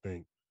there, I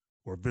think,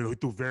 or he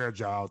threw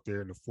Verja out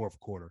there in the fourth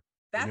quarter.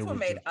 That's what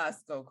made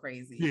us go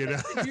crazy.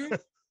 Yeah, the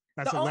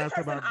only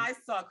person I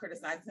saw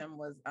criticize him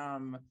was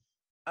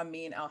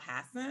Amin El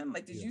Hassan.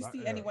 Like, did you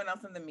see anyone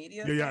else in the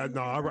media? Yeah,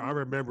 no, I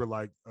remember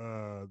like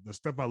the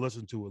stuff I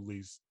listened to at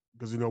least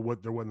because there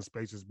wasn't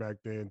spaces back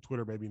then.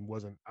 Twitter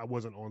I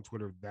wasn't on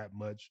Twitter that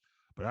much,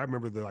 but I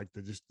remember the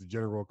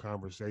general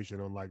conversation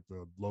on like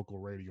the local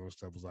radio and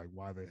stuff was like,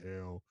 why the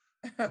hell?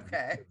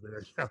 Okay.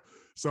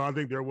 So I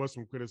think there was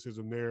some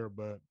criticism there,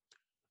 but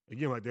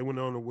again, like they went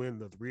on to win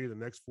the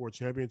next 4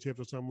 championships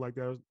or something like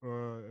that,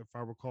 if I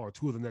recall, or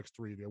 2 of the next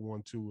 3. They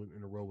won 2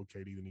 in a row with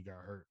KD, then he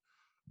got hurt.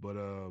 But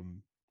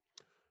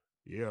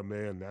yeah,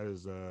 man, that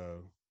is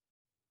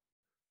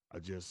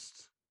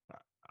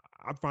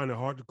I find it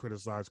hard to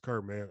criticize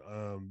Kerr, man.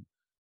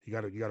 You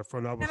got a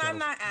front office. And I'm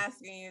not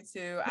asking you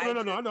to.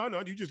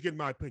 No. You just get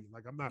my opinion.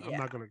 Like I'm not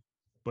gonna.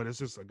 But it's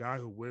just a guy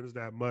who wins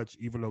that much,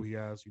 even though he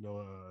has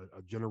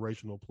a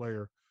generational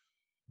player.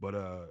 But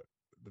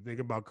the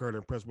thing about Kerr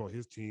and Pressmo,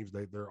 his teams,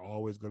 they're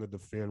always going to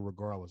defend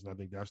regardless. And I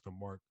think that's the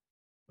mark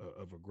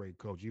of a great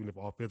coach, even if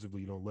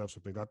offensively you don't love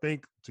something. I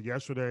think to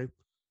yesterday,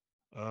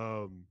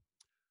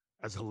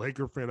 as a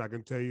Laker fan, I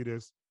can tell you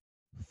this.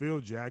 Phil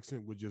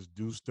Jackson would just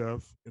do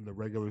stuff in the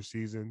regular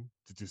season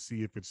to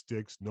see if it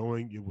sticks,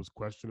 knowing it was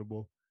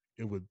questionable.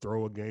 It would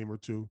throw a game or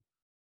 2.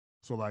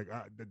 So like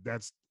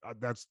that's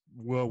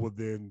well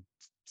within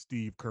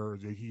Steve Kerr.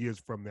 He is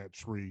from that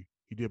tree.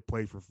 He did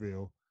play for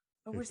Phil.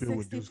 But we're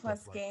 60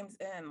 plus games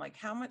in. Like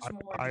how much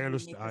more? I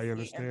understand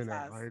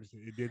that. I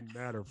understand. It didn't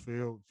matter.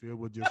 Phil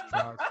would just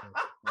try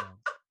stuff.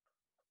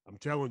 I'm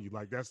telling you,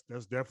 like that's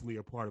definitely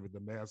a part of it.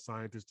 The mad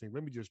scientist thing.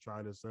 Let me just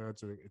try this.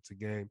 It's a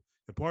game.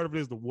 And part of it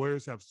is the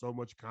Warriors have so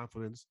much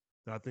confidence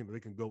that I think that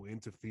they can go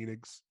into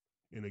Phoenix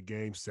in a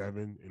game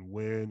 7 and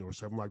win or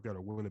something like that,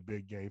 or win a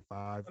big game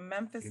 5.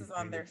 Memphis is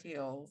on their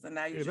heels, and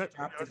now you just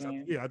dropped the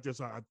game. Yeah, I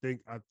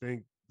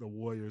think the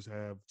Warriors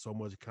have so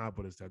much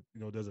confidence that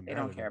it doesn't matter.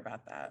 They don't care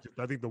about that.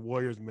 I think the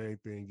Warriors' main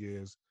thing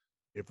is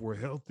if we're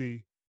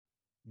healthy,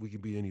 we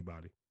can beat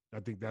anybody. I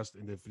think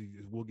and if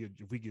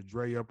we get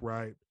Dre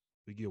upright,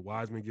 we get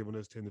Wiseman giving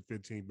us 10 to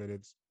 15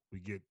 minutes, we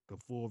get the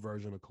full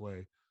version of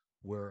Clay,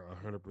 we're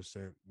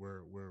 100%.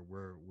 We're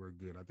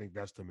good. I think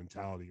that's the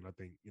mentality, and I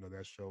think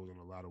that shows in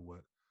a lot of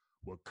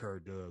what Kerr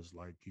does.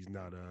 Like he's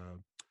not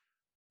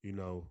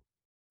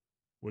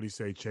what do you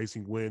say,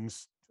 chasing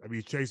wins I mean,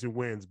 he's chasing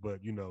wins, but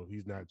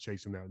he's not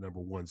chasing that number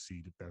one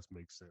seed. If that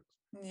makes sense.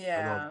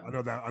 Yeah. I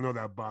know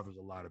that bothers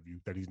a lot of you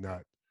that he's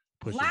not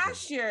pushing for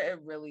Last year, it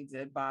really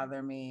did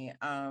bother me.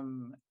 I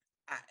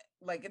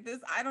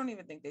don't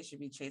even think they should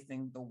be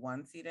chasing the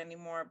one seed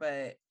anymore,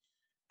 but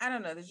I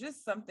don't know. There's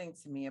just something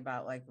to me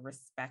about like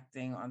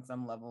respecting on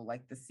some level,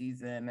 like the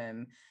season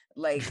and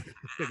like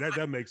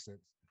that makes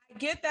sense. I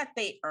get that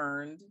they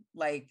earned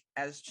like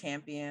as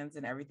champions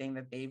and everything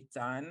that they've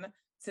done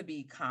to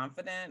be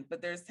confident,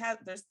 but there's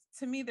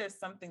to me there's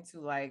something to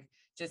like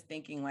just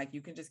thinking like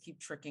you can just keep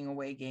tricking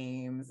away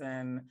games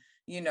and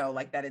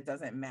like that it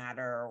doesn't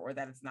matter or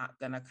that it's not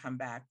gonna come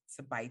back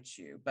to bite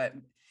you. But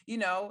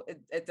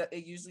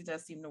it usually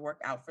does seem to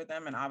work out for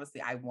them, and obviously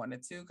I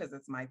wanted to because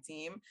it's my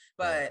team.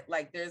 But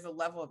like there's a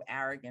level of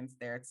arrogance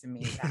there to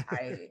me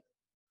that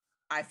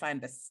I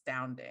find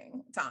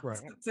astounding,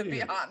 to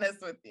be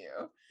honest with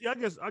you. Yeah,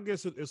 I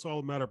guess it's all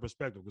a matter of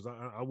perspective because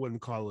I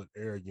wouldn't call it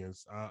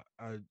arrogance. I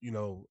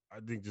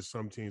think just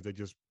some teams they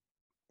just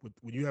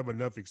when you have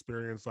enough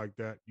experience like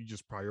that, you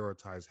just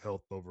prioritize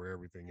health over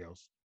everything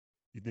else.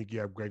 You think you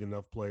have great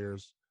enough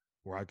players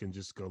where I can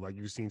just go like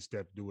you've seen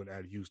Steph do it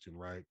at Houston,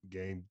 right?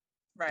 Game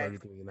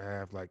 33 and a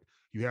half. Like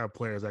you have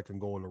players that can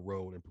go on the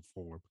road and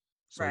perform.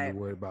 So you're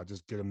worried about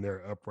just get them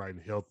there upright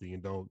and healthy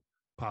and don't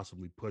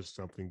possibly push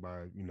something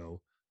by,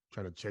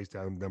 trying to chase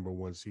down number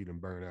one seed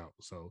and burn out.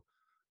 So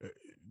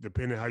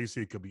depending how you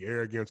see it, could be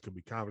arrogance, could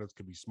be confidence,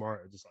 could be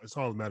smart. It's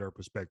all a matter of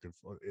perspective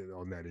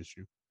on that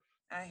issue.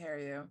 I hear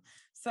you.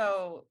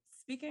 So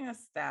speaking of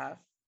Steph,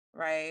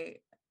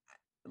 right?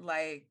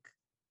 Like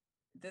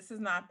this has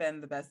not been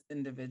the best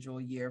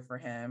individual year for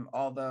him,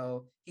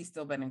 although he's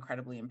still been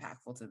incredibly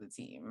impactful to the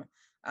team.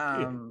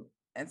 And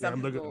some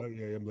people,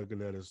 I'm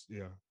looking at his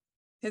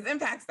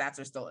impact stats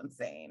are still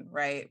insane,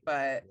 right?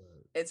 But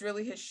it's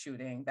really his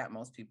shooting that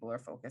most people are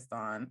focused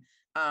on.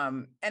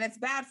 And it's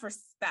bad for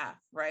Steph,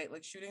 right?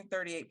 Like shooting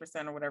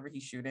 38% or whatever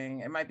he's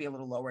shooting. It might be a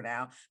little lower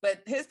now,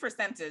 but his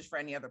percentage for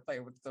any other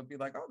player would still be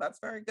like, oh, that's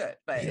very good.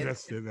 But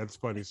that's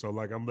funny. So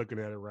like I'm looking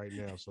at it right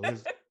now. So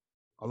it's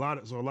a lot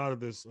of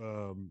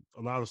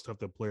stuff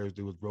that players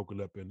do is broken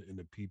up in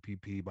the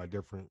PPP by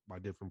different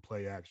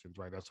play actions,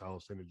 right? That's how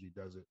Synergy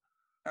does it.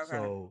 Okay.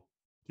 So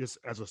just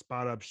as a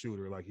spot up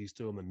shooter, like he's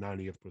still in the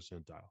 90th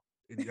percentile.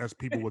 That's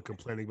people were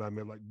complaining about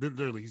him. Like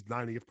literally, he's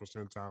 90th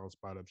percentile in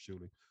spot up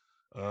shooting.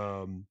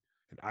 In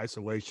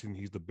isolation,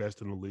 he's the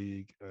best in the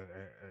league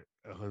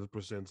at 100th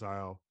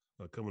percentile.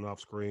 Coming off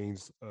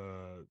screens,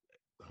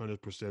 100th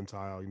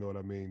percentile. You know what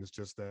I mean? It's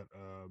just that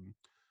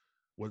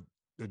what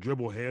the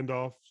dribble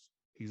handoffs,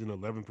 he's in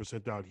 11th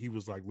percentile. He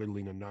was like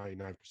literally in the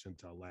 99th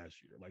percentile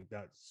last year. Like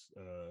that's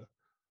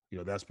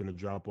that's been a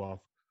drop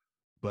off.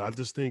 But I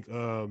just think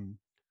you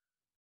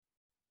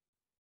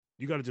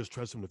got to just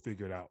trust him to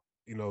figure it out.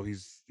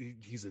 He's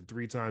a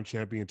 3-time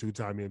champion,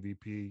 2-time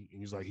MVP,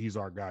 and he's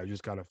our guy. You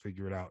just got to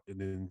figure it out. And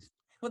then,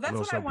 well, that's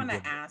what I want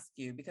to ask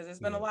you because there's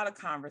been a lot of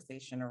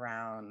conversation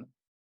around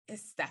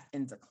is Steph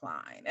in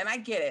decline, and I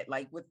get it.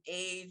 Like with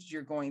age,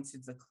 you're going to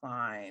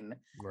decline,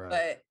 right.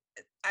 But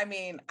I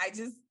mean, I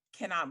just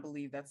cannot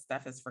believe that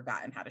Steph has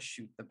forgotten how to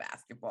shoot the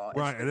basketball.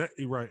 Right, and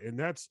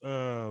that's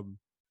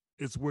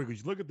it's weird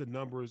because you look at the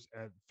numbers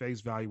at face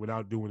value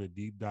without doing a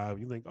deep dive.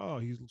 You think, oh,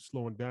 he's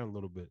slowing down a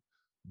little bit,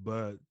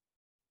 but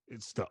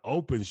it's the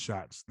open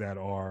shots that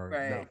are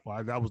not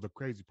wide. That was the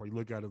crazy part. You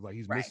look at it like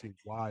he's missing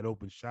wide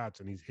open shots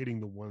and he's hitting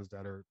the ones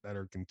that are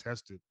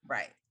contested.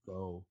 Right.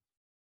 So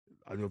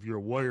I know if you're a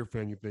Warrior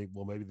fan, you think,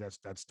 well, maybe that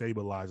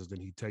stabilizes, then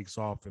he takes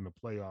off in the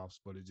playoffs,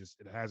 but it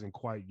hasn't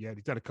quite yet.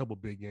 He's had a couple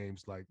big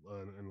games like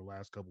in the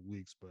last couple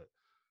weeks, but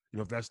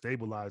if that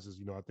stabilizes,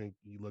 I think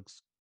he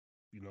looks,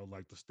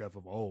 like the Steph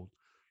of old.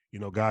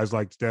 Guys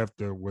like Steph,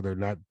 where they're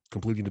not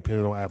completely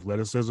dependent on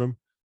athleticism,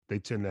 they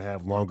tend to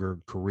have longer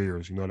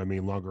careers. You know what I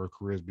mean? Longer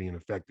careers being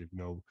effective.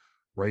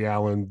 Ray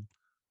Allen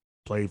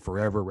played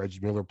forever. Reggie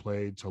Miller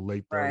played till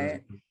late 30s.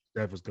 Right.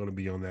 Steph is going to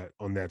be on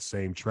that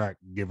same track,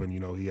 given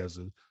he has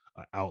an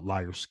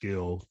outlier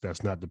skill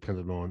that's not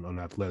dependent on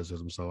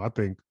athleticism. So I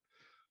think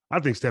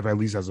Steph at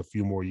least has a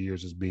few more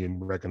years as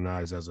being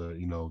recognized as a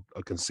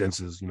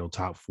consensus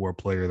top 4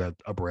 player, that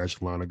upper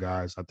echelon of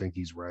guys. I think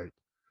he's right.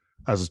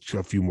 Has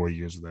a few more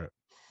years of that.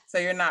 So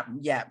you're not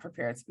yet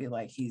prepared to be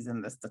like he's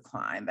in this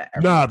decline that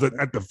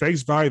at the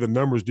face value, the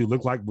numbers do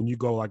look like when you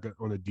go like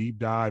on a deep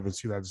dive and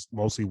see that's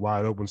mostly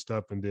wide open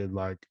stuff, and then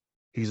like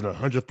he's in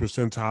 100th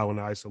percentile in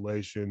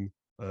isolation,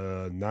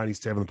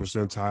 97th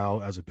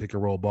percentile as a pick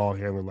and roll ball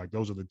handler. Like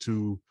those are the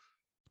two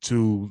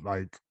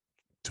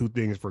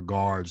things for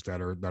guards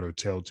that are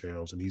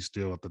telltales, and he's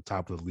still at the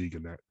top of the league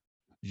in that.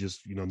 You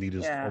just need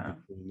his open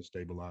to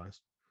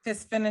stabilize.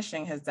 His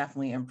finishing has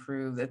definitely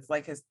improved. It's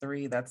like his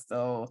 3 that's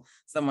still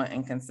somewhat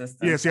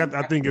inconsistent. Yeah, see,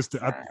 I think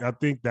I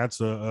think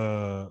that's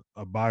a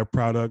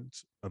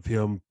byproduct of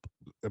him.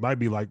 It might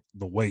be like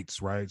the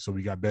weights, right? So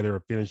we got better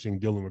at finishing,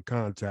 dealing with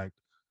contact,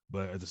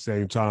 but at the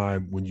same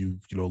time, when you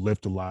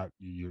lift a lot,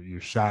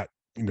 your shot,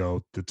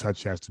 the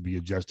touch has to be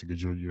adjusted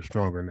because you're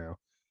stronger now.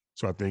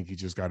 So I think he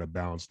just got to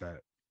balance that.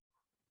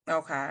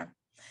 Okay.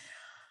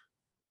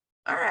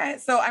 All right.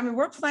 So, I mean,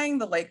 we're playing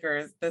the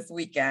Lakers this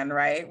weekend,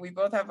 right? We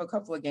both have a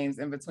couple of games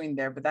in between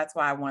there, but that's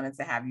why I wanted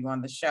to have you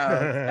on the show.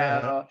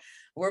 So,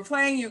 we're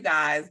playing you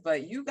guys,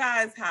 but you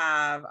guys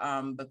have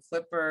the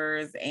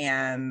Clippers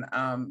and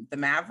the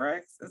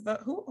Mavericks.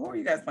 Who are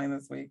you guys playing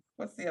this week?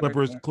 What's the other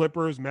game?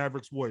 Clippers,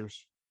 Mavericks,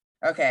 Warriors.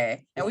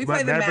 Okay. And we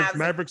play the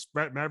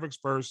Mavericks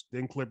first,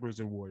 then Clippers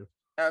and Warriors.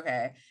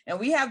 Okay. And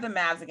we have the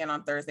Mavs again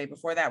on Thursday.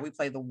 Before that, we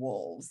play the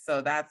Wolves.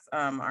 So that's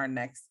our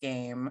next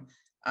game.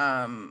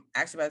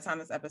 Actually, by the time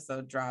this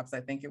episode drops, I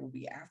think it will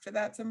be after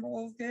that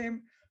Timberwolves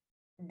game.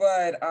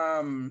 But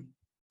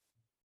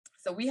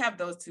so we have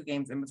those two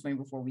games in between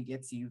before we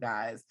get to you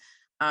guys.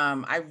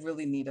 I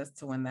really need us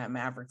to win that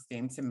Mavericks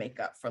game to make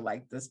up for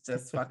like this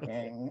just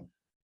fucking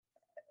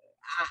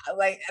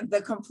like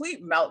the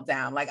complete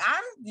meltdown. Like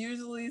I'm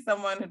usually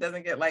someone who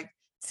doesn't get like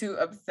too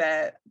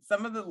upset.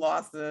 Some of the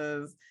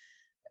losses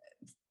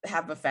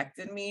have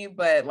affected me,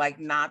 but like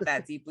not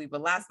that deeply.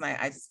 But last night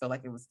I just feel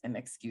like it was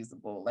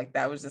inexcusable. Like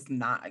that was just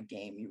not a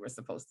game you were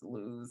supposed to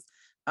lose.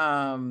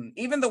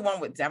 Even the one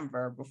with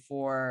Denver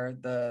before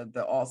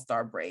the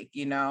All-Star break,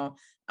 you know,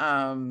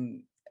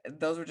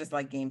 those were just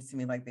like games to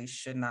me like they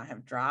should not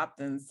have dropped.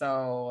 And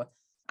so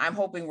I'm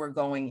hoping we're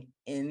going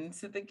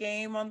into the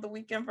game on the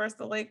weekend versus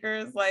the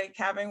Lakers like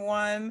having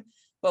won,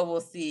 but we'll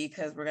see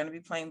because we're going to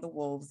be playing the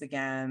Wolves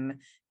again.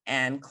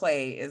 And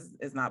Clay is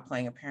not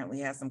playing. Apparently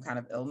he has some kind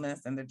of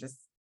illness and they're just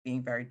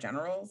being very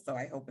general. So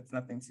I hope it's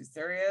nothing too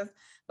serious,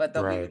 but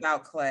they'll be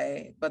without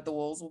Clay, but the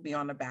Wolves will be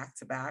on a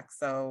back-to-back.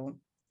 So,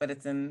 but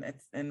it's in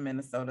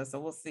Minnesota. So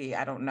we'll see.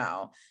 I don't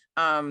know.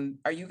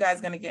 Are you guys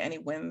going to get any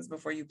wins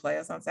before you play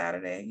us on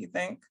Saturday, you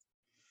think?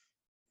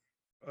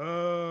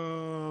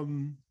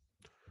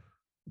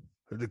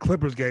 The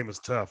Clippers game is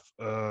tough.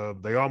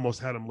 They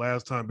almost had them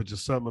last time, but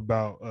just something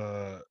about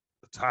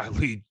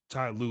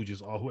Ty Lue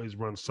just always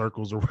runs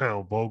circles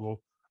around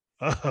Vogel.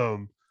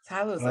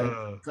 Tyler's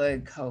a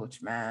good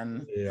coach,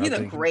 man. Yeah, he's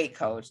a great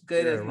coach.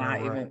 Good is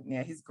not even.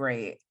 Yeah, he's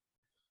great.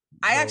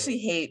 I actually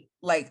hate,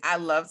 like, I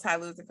love Ty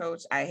Lue as a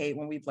coach. I hate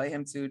when we play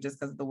him too, just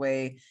because of the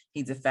way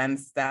he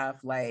defends stuff.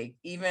 Like,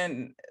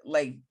 even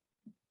like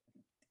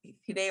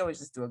they always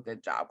just do a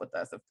good job with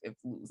us if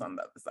Lue's on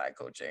the other side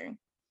coaching.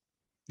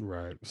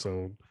 Right.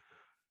 So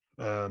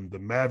the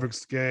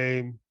Mavericks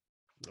game,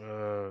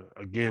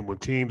 again, when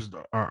teams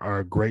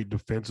are great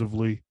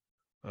defensively,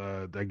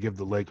 they give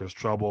the Lakers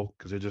trouble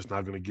because they're just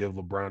not going to give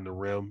LeBron the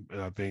rim.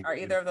 And I think are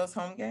either of those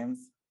home games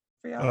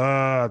for y'all?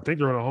 I think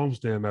they're on a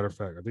homestand. Matter of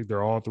fact, I think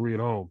they're all three at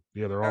home.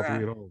 Yeah, they're all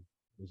three at home.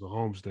 It's a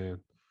homestand.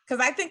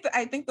 Because I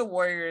think the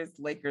Warriors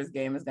Lakers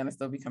game is going to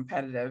still be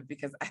competitive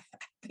because I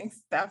think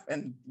Steph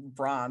and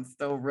Bron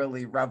still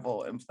really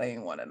revel in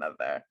playing one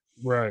another.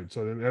 Right.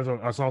 So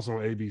that's also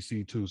on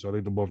ABC too. So I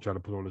think they're both trying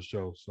to put on the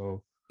show.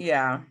 So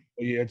yeah,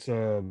 it's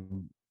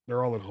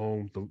they're all at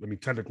home. I mean,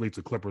 technically it's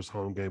a Clippers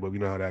home game, but we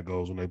know how that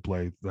goes when they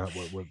play that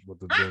with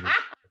the Jordan.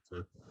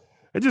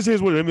 It just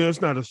is what I mean.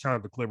 It's not a shot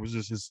at the Clippers.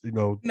 It's just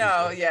No,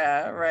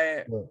 yeah,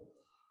 right.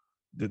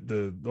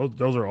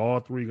 Those are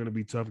all three going to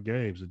be tough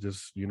games. It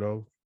just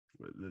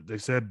they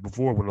said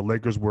before when the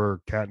Lakers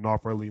were catting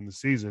off early in the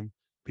season,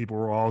 people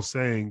were all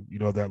saying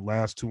that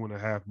last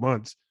 2.5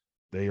 months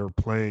they are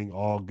playing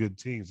all good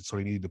teams, so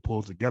they needed to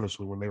pull together.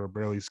 So when they were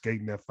barely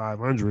skating at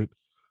 500,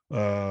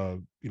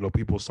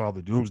 people saw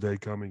the doomsday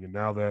coming, and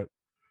now that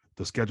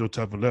the schedule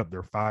toughened up,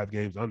 they're 5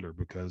 games under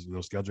because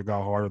the schedule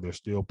got harder. They're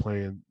still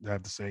playing,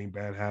 have the same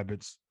bad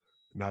habits,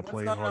 not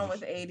playing hard. What's going on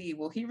with AD?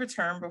 Will he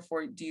return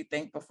before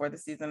the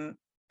season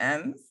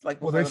ends?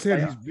 Like, well, they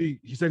said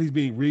he said he's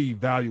being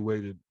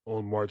reevaluated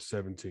on March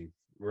 17th,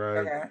 right?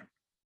 Okay.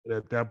 And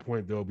at that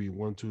point, there'll be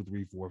 1, 2,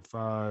 3, 4,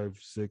 5,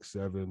 6,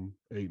 7,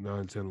 8,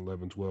 9, 10,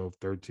 11, 12,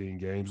 13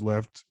 games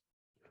left.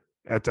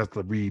 That's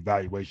the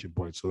reevaluation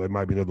point. So there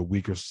might be another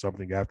week or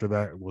something after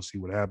that, and we'll see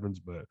what happens.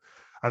 But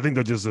I think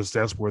they'll just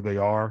assess where they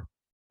are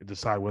and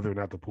decide whether or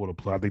not to pull the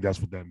plug. I think that's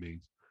what that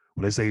means.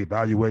 When they say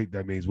evaluate,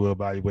 that means we'll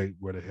evaluate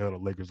where the hell the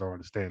Lakers are in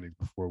the standings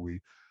before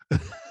we decide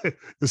to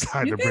bring it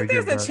back. You think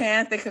there's a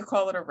chance they could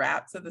call it a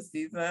wrap to the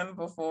season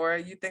before?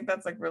 You think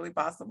that's like really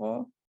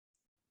possible?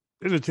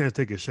 There's a chance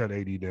they could shut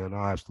AD down.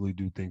 I absolutely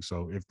do think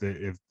so. If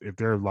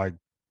they're like,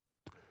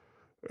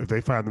 if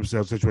they find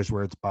themselves in a situation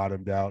where it's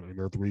bottomed out and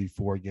they're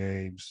 3-4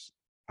 games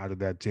out of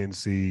that 10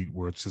 seed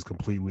where it's just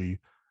completely,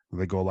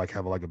 they go like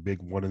have like a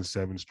big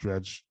 1-7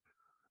 stretch,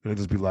 and it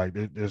just be like,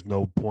 there's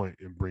no point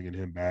in bringing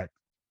him back.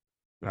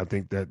 And I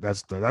think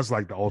that's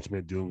like the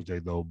ultimate doomsday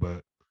though.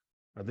 But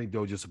I think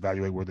they'll just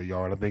evaluate where they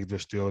are, and I think they're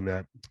still in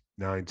that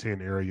 9-10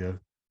 area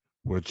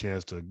where a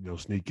chance to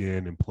sneak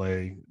in and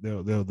play.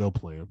 They'll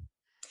play him.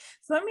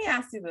 So let me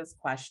ask you this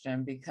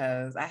question,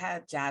 because I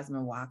had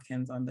Jasmine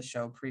Watkins on the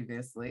show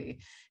previously,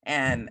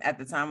 and at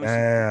the time,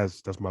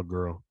 that's my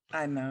girl.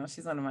 I know,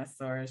 she's one of my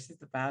stores. She's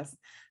the best.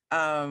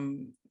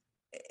 Because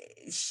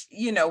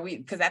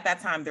at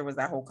that time there was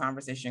that whole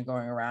conversation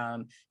going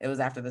around. It was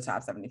after the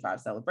top 75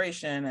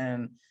 celebration,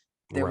 and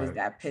there was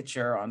that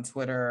picture on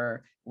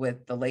Twitter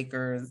with the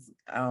Lakers,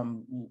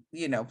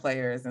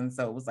 players. And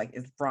so it was like,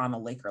 is Bron a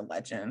Laker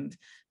legend?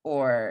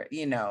 Or,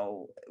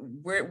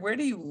 where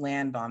do you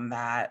land on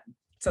that?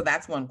 So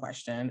that's one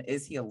question.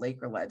 Is he a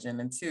Laker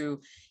legend? And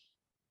two,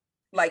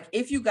 like,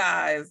 if you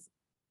guys,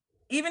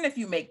 even if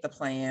you make the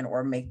play-in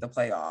or make the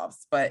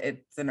playoffs, but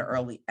it's an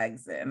early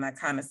exit, and that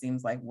kind of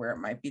seems like where it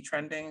might be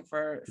trending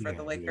for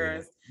the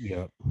Lakers.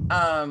 Yeah.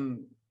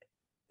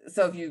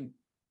 So if you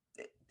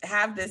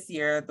have this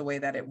year the way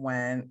that it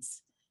went,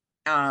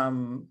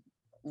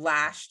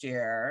 last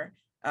year,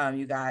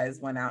 you guys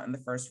went out in the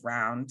first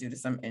round due to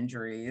some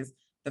injuries.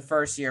 The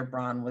first year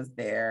Bron was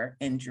there,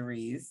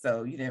 injuries,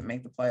 so you didn't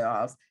make the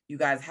playoffs. You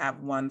guys have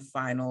won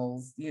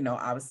finals,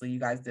 obviously you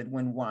guys did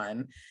win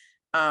one.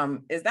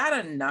 Is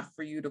that enough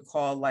for you to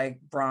call like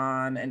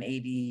Bron and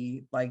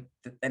AD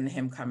and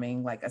him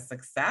coming like a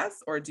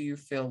success, or do you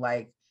feel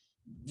like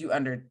they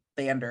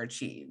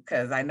underachieve?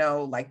 Because I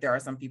know like there are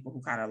some people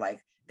who kind of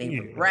like they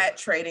regret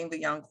trading the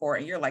young core,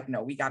 and you're like,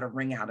 no, we got a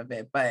ring out of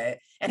it.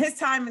 And his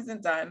time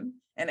isn't done,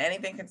 and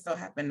anything can still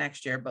happen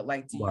next year. But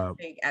like, do you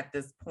think at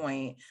this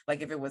point,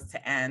 like if it was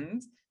to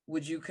end,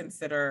 would you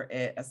consider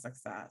it a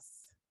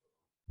success?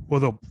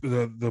 Well,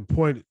 the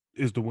point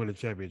is to win a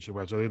championship,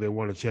 right? So they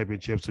won a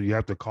championship, so you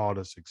have to call it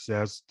a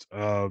success.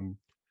 You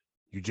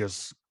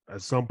just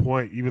at some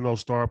point, even though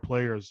star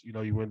players,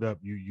 you end up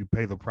you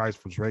pay the price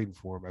for trading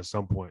for them at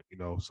some point,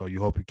 So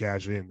you hope you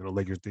cash in. And the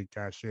Lakers did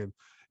cash in.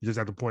 You just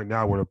at the point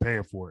now where they're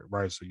paying for it,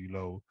 right? So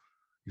you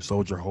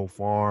sold your whole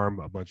farm,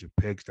 a bunch of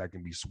picks that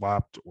can be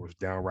swapped or it's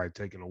downright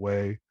taken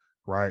away,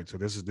 right? So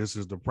this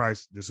is the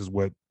price. This is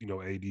what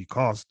AD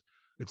cost.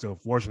 It's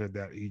unfortunate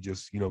that he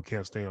just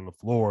can't stay on the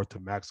floor to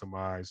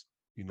maximize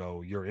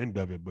your end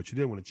of it. But you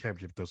didn't win a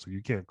championship though, so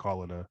you can't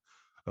call it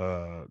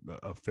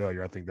a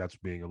failure. I think that's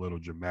being a little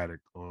dramatic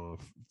for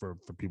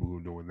people who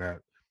are doing that.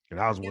 And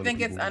I was you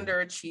think it's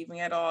underachieving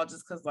at all,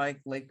 just because like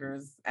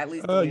Lakers, at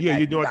least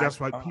that's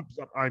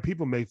why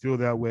people may feel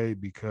that way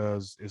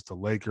because it's the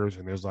Lakers,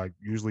 and there's like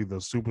usually the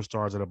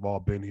superstars that have all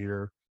been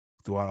here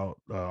throughout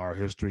our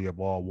history have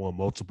all won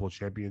multiple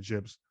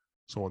championships.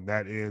 So on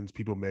that end,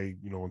 people may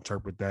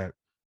interpret that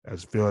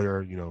as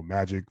failure.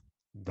 Magic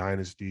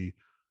dynasty,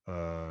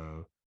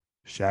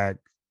 Shaq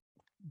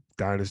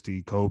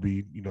dynasty,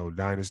 Kobe,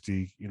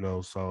 dynasty,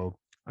 so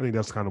I think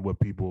that's kind of what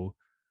people,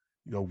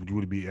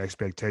 would be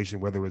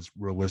expectation, whether it's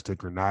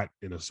realistic or not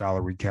in a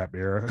salary cap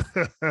era.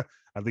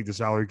 I think the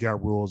salary cap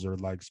rules are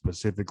like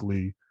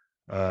specifically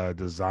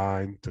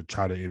designed to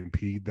try to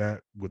impede that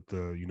with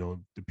the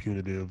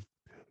punitive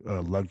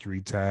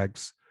luxury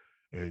tax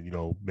and,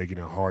 making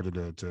it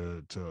harder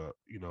to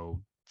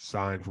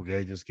sign free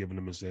agents, giving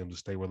them incentive to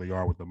stay where they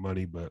are with the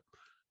money. But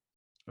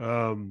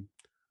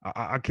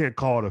I can't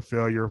call it a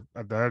failure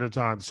at the other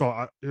time.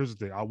 So here's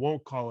the thing. I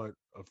won't call it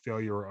a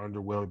failure or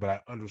underwhelming, but I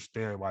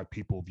understand why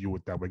people view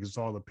it that way. Because it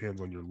all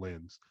depends on your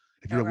lens.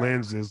 If your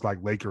lens is like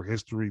Laker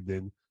history,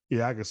 then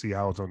yeah, I can see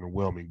how it's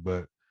underwhelming.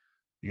 But,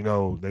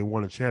 they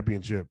won a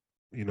championship.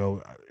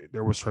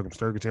 There were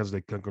circumstances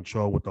they couldn't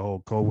control with the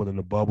whole COVID and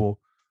the bubble.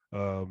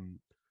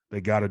 They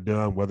got it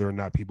done, whether or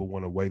not people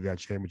want to weigh that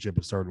championship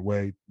a certain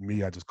way.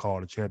 Me, I just call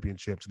it a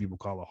championship. Some people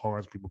call it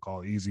hard, some people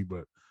call it easy,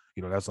 but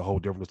that's a whole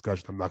different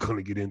discussion I'm not going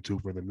to get into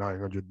for the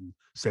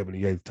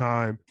 978th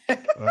time.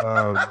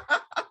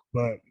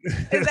 But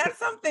is that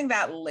something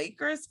that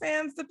Lakers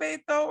fans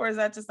debate though, or is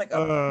that just like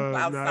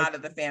outside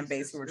of the fan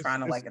base who are trying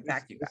to like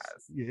attack you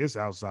guys? It's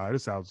outside.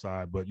 It's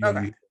outside. But you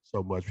hear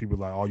so much people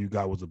like, all you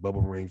got was a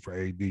bubble ring for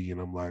AD, and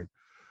I'm like,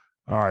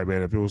 all right,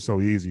 man. If it was so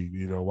easy,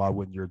 why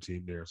wouldn't your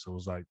team there? So it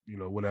was like,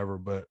 whatever.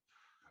 But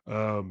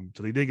so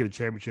they did get a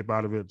championship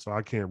out of it. So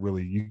I can't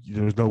really.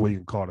 There's no way you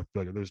can call it a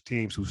failure. There's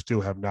teams who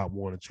still have not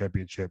won a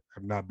championship,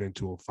 have not been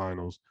to a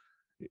finals.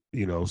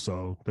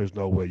 So there's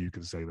no way you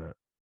can say that.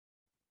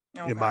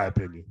 In my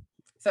opinion.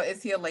 So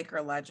is he a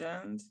Laker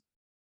legend?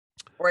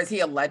 Or is he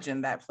a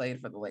legend that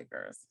played for the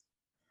Lakers?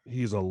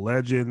 He's a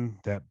legend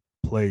that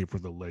played for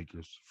the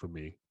Lakers for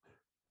me.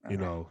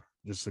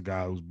 Just a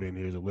guy who's been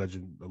here, is a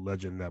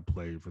legend that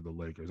played for the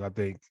Lakers. I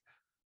think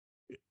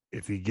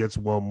if he gets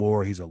one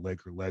more, he's a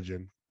Laker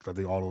legend. I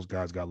think all those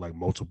guys got like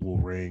multiple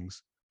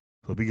rings.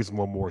 So if he gets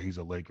one more, he's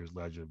a Lakers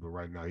legend. But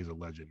right now he's a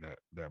legend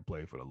that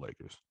played for the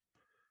Lakers.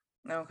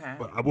 Okay.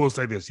 But I will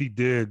say this,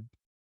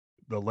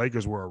 the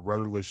Lakers were a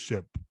rudderless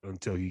ship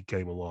until he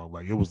came along.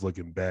 Like, it was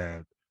looking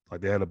bad.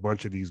 Like, they had a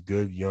bunch of these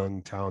good,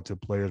 young,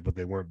 talented players, but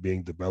they weren't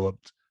being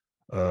developed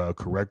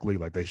correctly.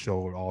 Like, they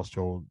showed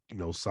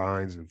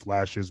signs and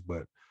flashes,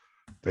 but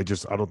I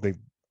don't think,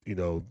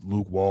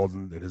 Luke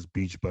Walton and his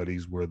beach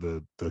buddies were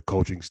the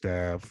coaching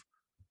staff.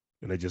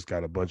 And they just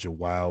got a bunch of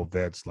wild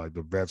vets. Like,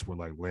 the vets were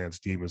like Lance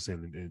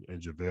Stevenson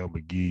and JaVale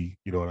McGee.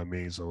 You know what I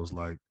mean? So it's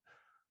like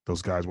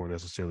those guys weren't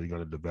necessarily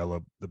going to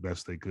develop the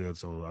best they could.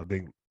 So I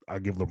think I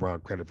give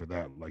LeBron credit for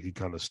that. Like, he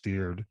kind of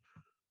steered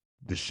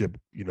the ship,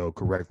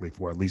 correctly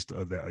for at least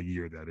a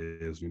year, that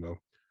is,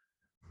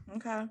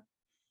 Okay.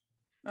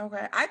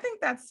 I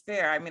think that's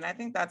fair. I mean, I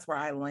think that's where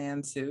I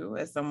land too,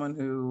 as someone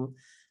who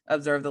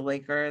observed the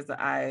Lakers.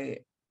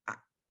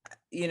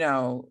 you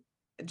know,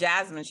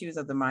 Jasmine, she was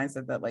of the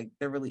mindset that like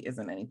there really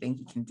isn't anything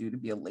he can do to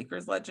be a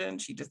Lakers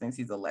legend. She just thinks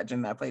he's a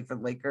legend that played for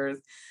the Lakers.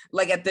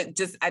 Like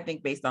I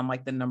think based on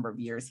like the number of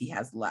years he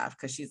has left,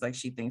 because she's like,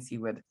 she thinks he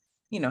would,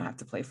 have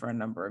to play for a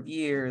number of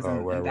years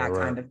and that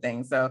kind of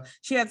thing. So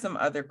she had some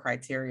other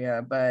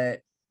criteria,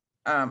 but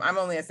I'm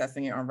only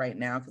assessing it on right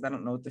now because I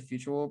don't know what the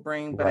future will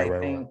bring. But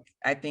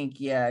I think,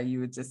 yeah,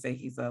 you would just say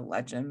he's a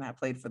legend that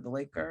played for the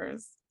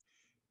Lakers.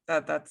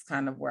 That's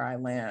kind of where I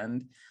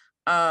land.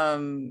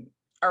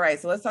 All right,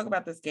 so let's talk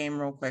about this game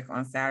real quick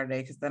on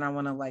Saturday, because then I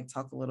want to like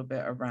talk a little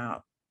bit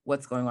about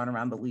what's going on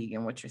around the league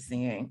and what you're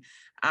seeing.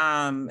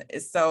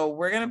 So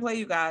we're gonna play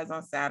you guys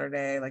on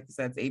Saturday, like you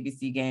said, it's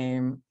ABC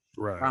game,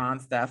 right?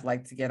 on stuff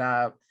like to get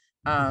up.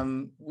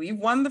 We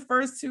won the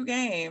first 2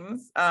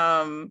 games.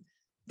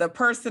 The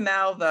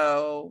personnel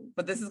though,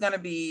 but this is gonna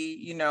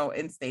be,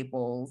 in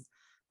Staples.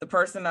 The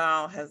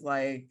personnel has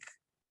like,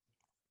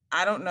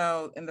 I don't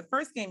know. In the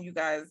first game, you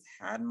guys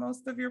had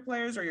most of your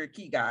players or your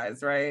key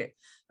guys, right?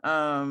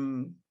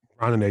 Ron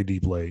and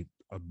AD played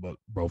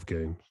both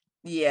games.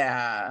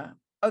 Yeah.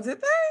 Oh,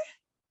 did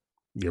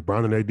they? Yeah,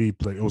 Brown and AD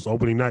played. It was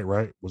opening night,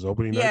 right? It was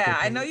opening night. Yeah,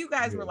 I know you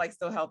guys were like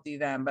still healthy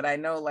then, but I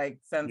know like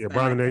since then.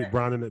 Brown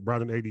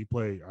and AD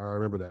played. I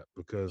remember that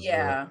because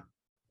I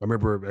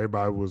remember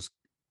everybody was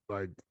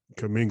like,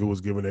 Kuminga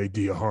was giving AD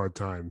a hard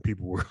time.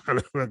 People were kind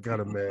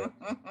of mad.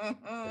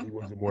 He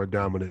wasn't more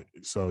dominant.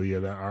 So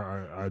yeah,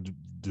 I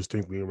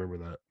distinctly remember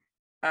that.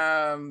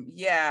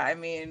 Yeah, I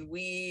mean,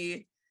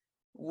 we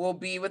will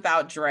be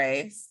without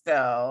Dre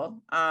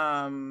still.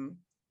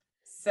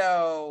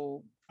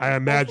 So I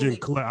imagine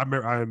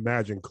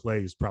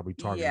Clay is probably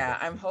targeted. Yeah,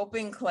 I'm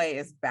hoping Clay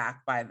is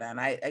back by then.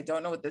 I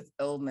don't know what this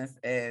illness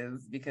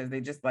is because they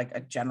just like a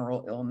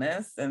general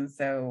illness. And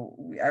so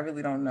I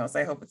really don't know. So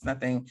I hope it's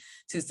nothing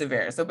too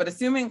severe. So, but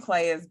assuming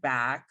Clay is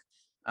back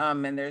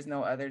and there's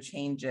no other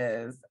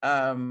changes,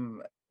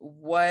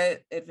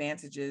 what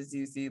advantages do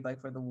you see like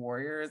for the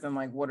Warriors, and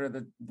like what are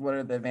the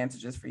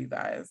advantages for you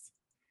guys?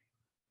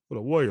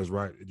 Well, the Warriors,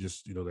 right?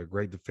 Just, they're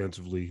great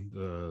defensively.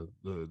 The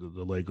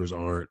Lakers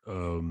aren't.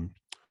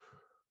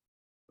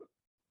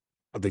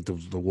 I think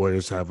the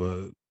Warriors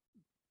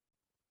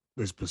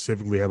they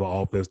specifically have an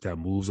offense that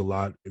moves a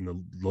lot, and the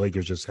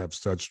Lakers just have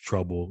such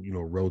trouble,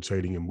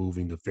 rotating and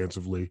moving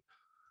defensively.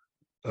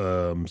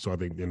 So I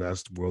think then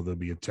that's where they'll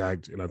be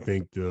attacked. And I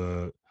think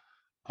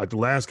like the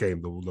last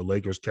game, the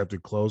Lakers kept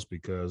it close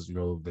because,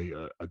 they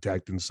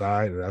attacked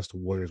inside, and that's the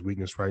Warriors'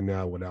 weakness right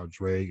now without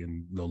Dre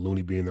and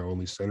Looney being their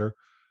only center.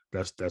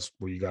 That's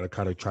where you got to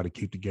kind of try to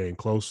keep the game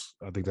close.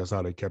 I think that's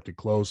how they kept it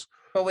close.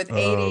 But with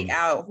 80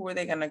 out, who are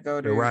they going to go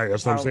to? Right,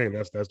 that's what I'm saying.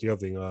 That's the other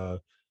thing.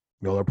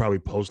 They'll probably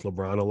post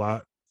LeBron a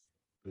lot.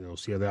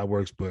 See how that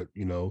works. But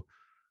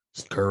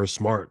Kerr is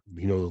smart.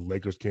 The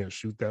Lakers can't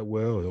shoot that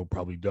well. They'll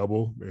probably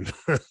double and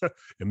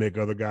and make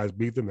other guys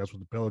beat them. That's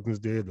what the Pelicans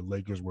did. The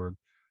Lakers were,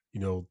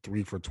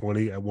 3 for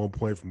 20 at one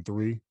point from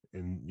 3,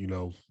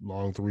 and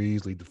long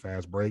threes lead to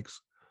fast breaks.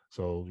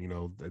 So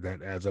that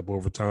adds up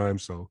over time.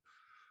 So.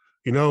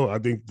 I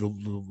think the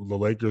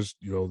Lakers,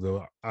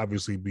 they'll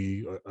obviously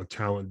be a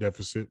talent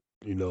deficit,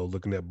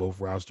 looking at both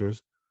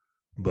rosters.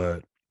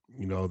 But,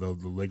 the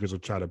Lakers will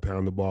try to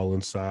pound the ball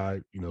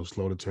inside,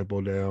 slow the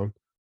tempo down,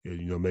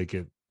 and, make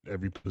it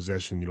every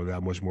possession,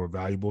 that much more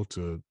valuable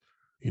to,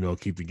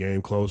 keep the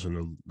game close.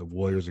 And the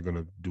Warriors are going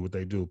to do what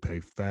they do,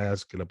 play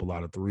fast, get up a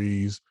lot of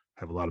threes,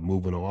 have a lot of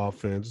movement on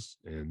offense,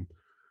 and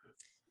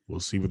we'll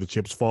see where the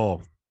chips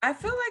fall. I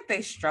feel like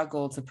they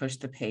struggle to push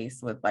the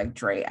pace with like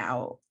Dre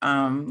out.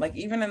 Like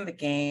even in the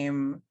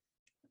game,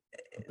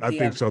 I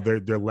think so.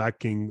 They're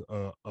lacking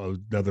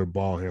another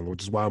ball handler,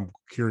 which is why I'm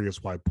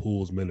curious why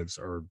Poole's minutes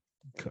are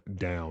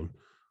down.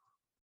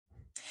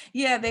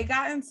 Yeah, they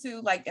got into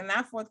like in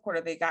that fourth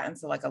quarter, they got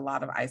into like a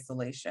lot of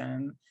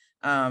isolation.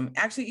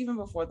 Actually, even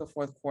before the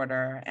fourth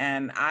quarter,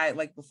 and I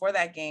like before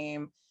that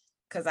game,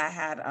 because I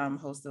had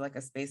hosted like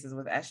a spaces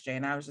with SJ,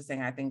 and I was just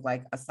saying, I think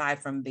like aside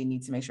from they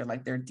need to make sure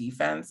like their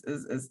defense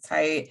is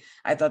tight,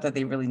 I thought that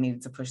they really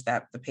needed to push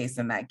the pace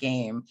in that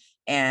game,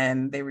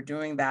 and they were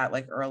doing that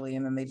like early,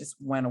 and then they just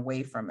went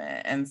away from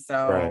it. And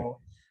so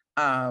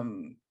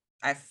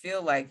I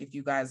feel like if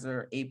you guys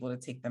are able to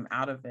take them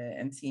out of it,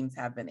 and teams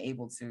have been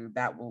able to,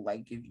 that will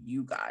like give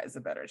you guys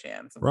a better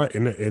chance. Right.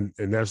 And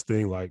that's the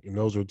thing, like, and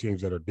those are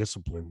teams that are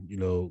disciplined,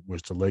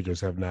 which the Lakers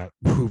have not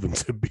proven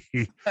to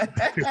be.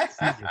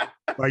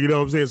 Like, what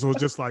I'm saying? So it's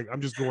just like,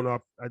 I'm just going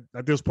off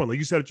at this point, like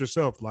you said it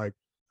yourself, like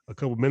a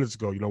couple minutes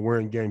ago,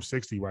 we're in game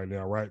 60 right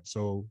now, right?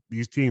 So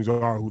these teams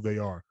are who they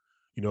are.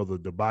 The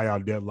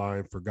buyout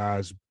deadline for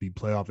guys to be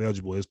playoff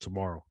eligible is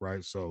tomorrow,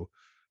 right? So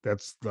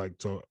that's like,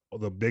 so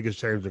the biggest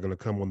changes are going to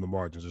come on the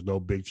margins. There's no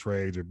big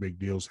trades or big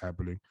deals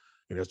happening.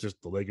 And it's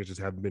just the Lakers just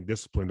haven't been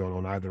disciplined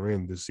on either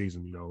end this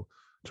season,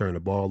 turning the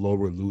ball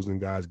over, losing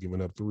guys,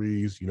 giving up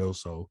threes,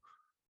 so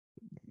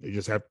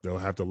they'll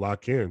have to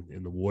lock in,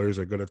 and the Warriors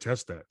are going to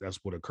test that. That's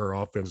what a Kerr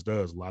offense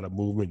does. A lot of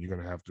movement. You're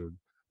going to have to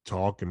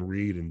talk and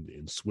read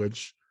and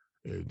switch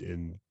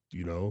and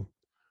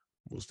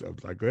we'll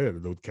stuff like that.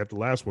 They kept the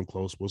last one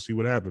close. We'll see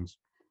what happens.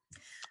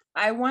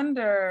 I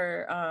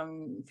wonder,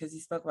 because you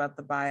spoke about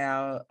the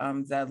buyout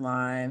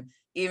deadline,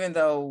 even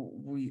though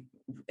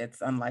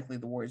it's unlikely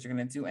the Warriors are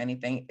going to do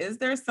anything. Is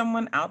there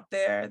someone out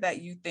there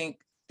that you think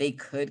they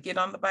could get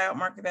on the buyout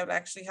market that would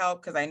actually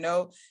help? Because I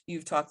know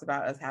you've talked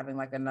about us having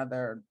like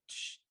another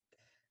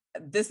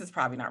this is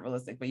probably not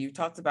realistic, but you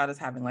talked about us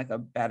having like a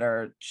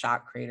better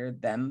shot creator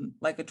than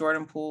like a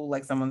Jordan Poole,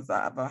 like someone's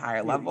of a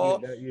higher level.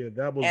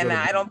 That was And gonna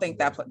I be don't think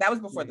that was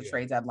before the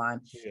trade deadline.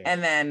 yeah.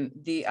 And then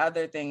the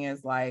other thing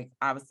is like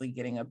obviously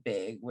getting a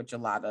big, which a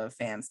lot of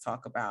fans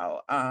talk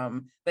about.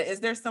 But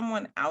is there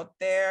someone out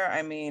there?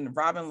 I mean,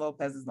 Robin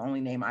Lopez is the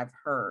only name I've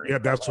heard. Yeah,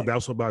 that's what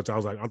about. I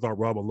was like, I thought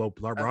Robin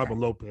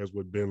Lopez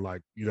would have been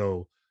like,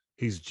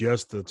 he's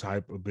just the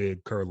type of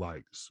big Kerr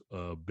likes.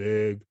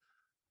 Big,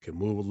 can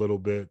move a little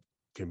bit,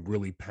 can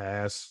really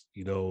pass,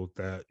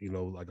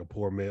 like a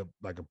poor man,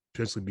 like a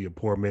potentially be a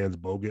poor man's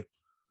Bogut,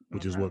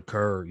 which is what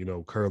Kerr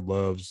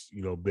loves,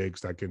 bigs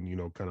that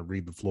can, kind of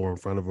read the floor in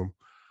front of him.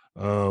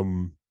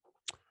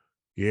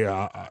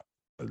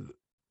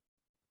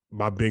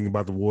 My being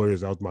about the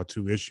Warriors, that was my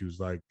two issues.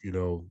 Like,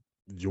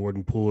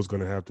 Jordan Poole is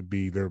going to have to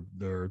be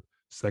their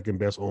second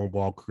best on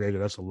ball creator.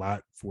 That's a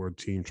lot for a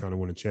team trying to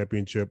win a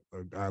championship.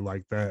 A guy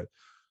like that.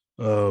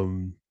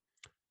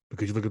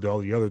 Because you look at all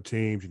the other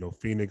teams,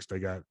 Phoenix, they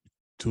got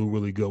two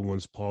really good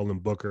ones, Paul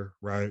and Booker,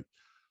 right?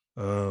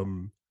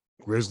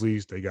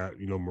 Grizzlies, they got,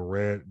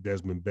 Morant,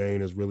 Desmond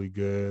Bane is really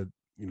good.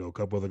 A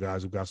couple other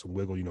guys who got some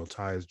wiggle,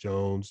 Tyus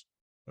Jones,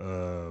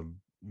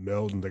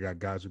 Melton, they got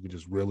guys who can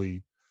just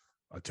really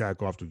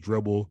attack off the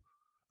dribble.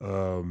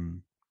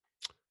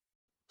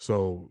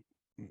 So,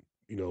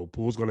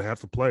 Poole's going to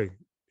have to play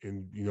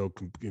and,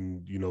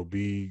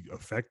 be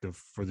effective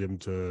for them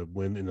to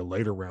win in the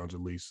later rounds, at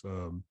least.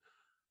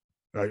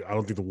 I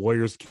don't think the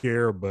Warriors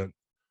care, but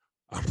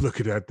I'm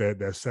looking at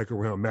that second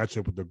round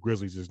matchup with the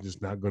Grizzlies is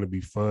just not going to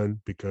be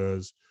fun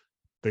because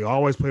they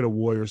always play the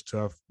Warriors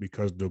tough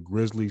because the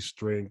Grizzlies'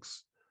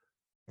 strengths,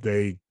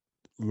 they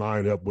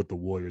line up with the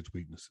Warriors'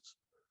 weaknesses,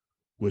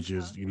 which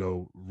is,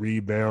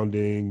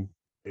 rebounding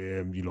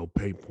and,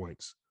 paint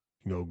points.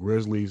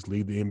 Grizzlies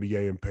lead the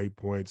NBA in paint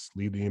points,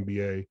 lead the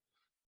NBA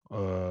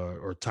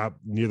or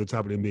near the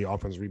top of the NBA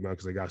offensive rebound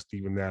because they got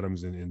Steven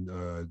Adams and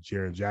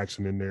Jaren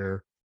Jackson in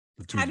there.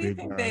 How do you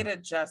think they'd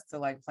adjust to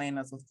like playing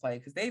us with Clay?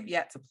 Because they've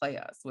yet to play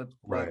us with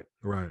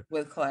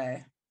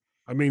Clay.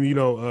 I mean,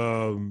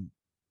 they'll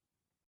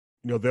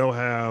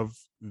have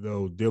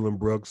Dylan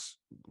Brooks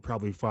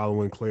probably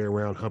following Clay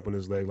around, humping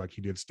his leg like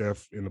he did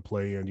Steph in the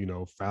play,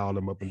 and fouled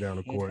him up and down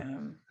the court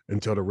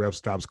until the ref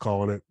stops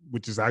calling it,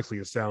 which is actually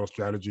a sound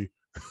strategy.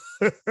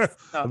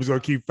 I'm just gonna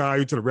keep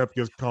fouling you till the ref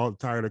gets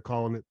tired of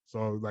calling it.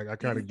 So like I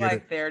kind of get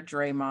like their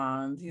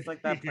Draymond. He's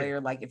like that player.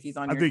 Like if he's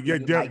on,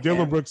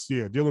 Dylan Brooks.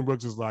 Yeah, Dylan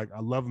Brooks is like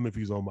I love him if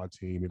he's on my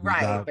team. If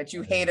right, not, but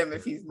you hate him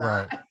if he's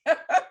not. Right.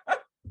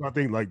 I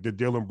think like the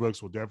Dylan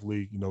Brooks will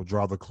definitely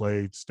draw the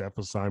Clay Steph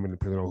assignment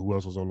depending on who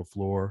else was on the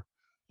floor.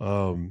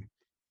 I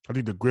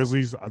think the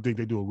Grizzlies. I think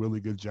they do a really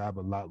good job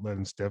of not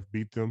letting Steph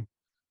beat them.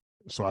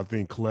 So I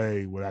think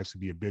Clay would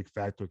actually be a big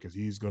factor because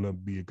he's going to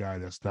be a guy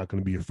that's not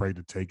going to be afraid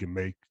to take and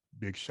make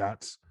big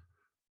shots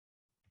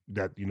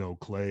that,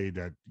 Clay,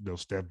 that,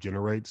 Steph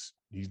generates.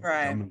 He's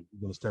going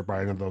to step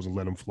right into those and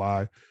let him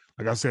fly.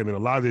 Like I said, a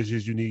lot of this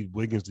is you need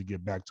Wiggins to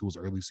get back to his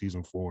early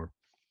season form.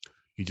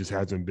 He just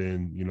hasn't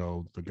been,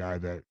 the guy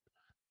that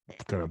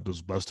kind of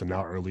was busting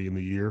out early in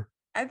the year.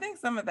 I think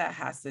some of that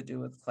has to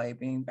do with Clay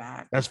being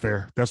back. That's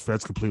fair.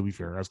 That's completely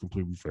fair. That's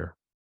completely fair.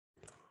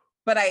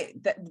 But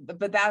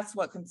but that's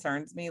what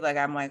concerns me. Like,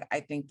 I'm like,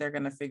 I think they're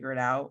going to figure it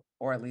out,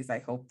 or at least I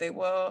hope they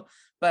will.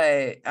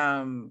 But,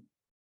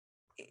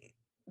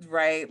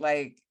 right.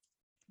 Like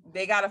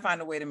they got to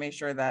find a way to make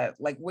sure that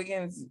like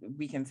Wiggins,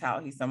 we can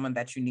tell he's someone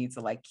that you need to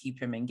like keep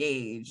him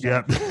engaged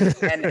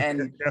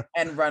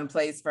and run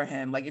plays for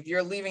him. Like if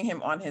you're leaving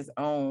him on his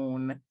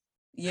own,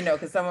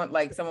 because someone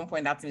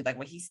pointed out to me, like,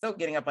 well, he's still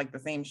getting up like the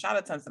same shot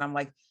attempts. And I'm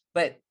like,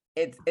 but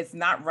it's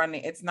not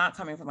running. It's not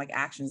coming from like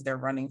actions they're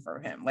running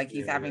for him. Like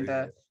he's having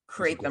to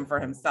create them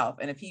for himself.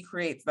 And if he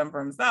creates them for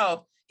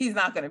himself, he's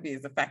not going to be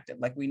as effective.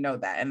 Like we know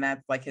that. And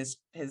that's like his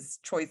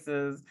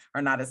choices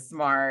are not as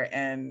smart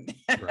and,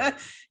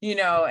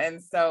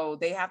 and so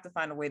they have to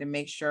find a way to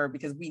make sure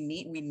because we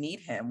need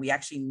him. We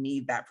actually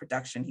need that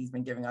production he's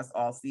been giving us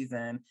all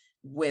season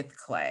with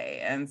Clay.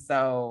 And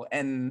so,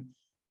 and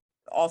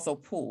also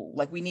Poole,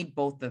 like we need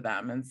both of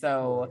them. And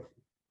so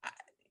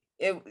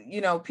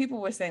people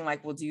were saying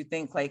like, well, do you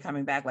think Clay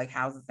coming back, like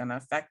how's it going to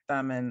affect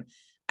them? And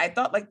I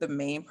thought like the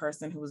main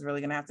person who was really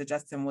going to have to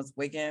adjust him was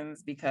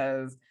Wiggins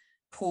because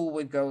Poole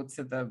would go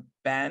to the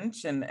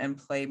bench and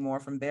play more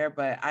from there.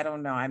 But I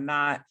don't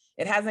know.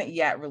 It hasn't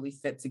yet really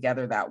fit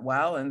together that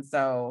well. And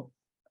so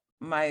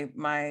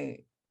my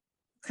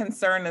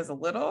concern is a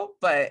little,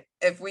 but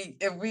if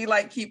we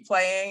like keep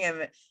playing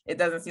and it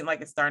doesn't seem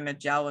like it's starting to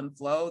gel and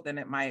flow, then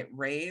it might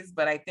raise.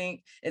 But I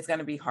think it's going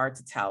to be hard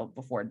to tell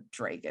before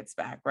Dre gets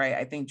back, right?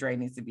 I think Dre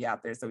needs to be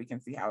out there so we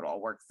can see how it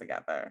all works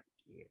together.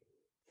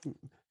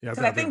 Yeah,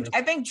 I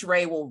think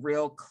Dre will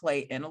reel Clay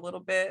in a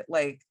little bit.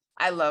 Like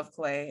I love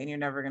Clay, and you're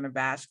never going to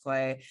bash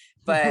Clay.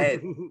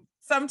 But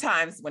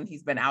sometimes when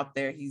he's been out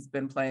there, he's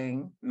been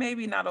playing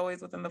maybe not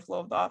always within the flow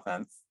of the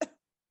offense.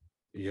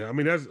 Yeah, I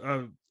mean, that's,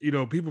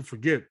 people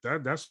forget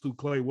that's who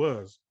Clay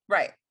was.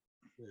 Right.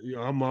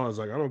 I'm always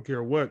like, I don't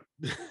care what.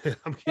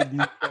 I'm getting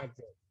you content.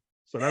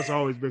 So that's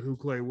always been who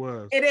Clay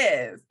was. It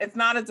is. It's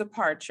not a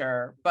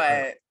departure,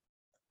 but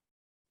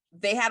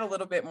they had a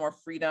little bit more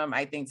freedom,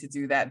 I think, to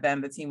do that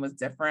then. The team was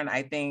different.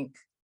 I think.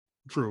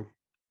 True.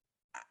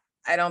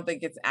 I don't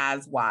think it's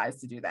as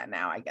wise to do that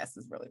now, I guess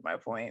is really my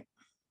point.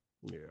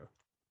 Yeah.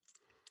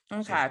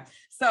 Okay.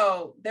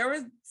 So there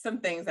was some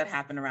things that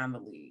happened around the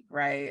league,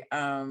 right?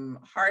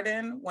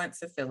 Harden went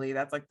to Philly.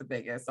 That's like the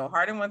biggest. So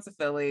Harden went to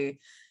Philly.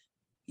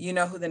 You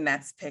know who the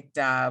Nets picked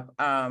up.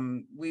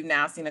 We've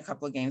now seen a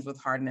couple of games with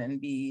Harden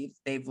and Embiid.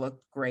 They've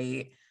looked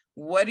great.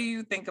 What do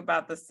you think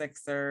about the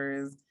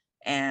Sixers?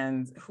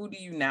 And who do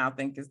you now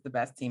think is the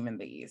best team in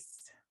the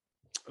East?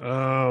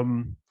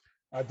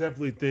 I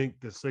definitely think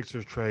the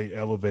Sixers trade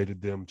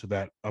elevated them to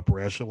that upper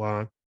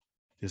echelon.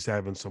 Just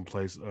having some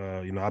place,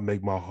 I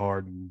make my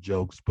Harden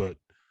jokes, but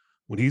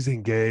when he's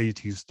engaged,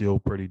 he's still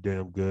pretty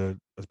damn good,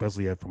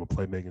 especially from a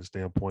playmaking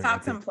standpoint.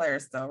 Top 10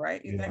 players still, right?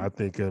 You think? I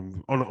think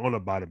on the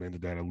bottom end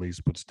of that at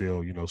least, but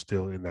still,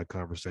 still in that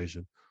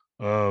conversation.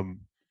 I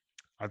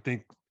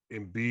think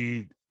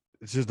Embiid,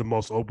 it's just the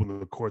most open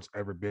the court's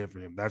ever been for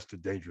him. That's the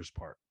dangerous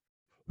part.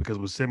 Because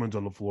with Simmons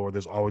on the floor,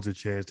 there's always a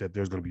chance that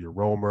there's going to be a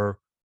roamer,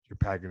 you're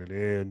packing it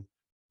in.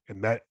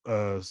 And that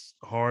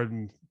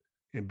Harden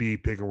and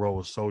Embiid pick and roll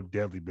is so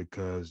deadly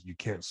because you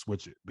can't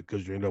switch it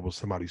because you end up with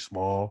somebody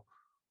small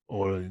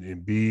on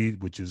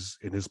Embiid, which is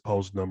in his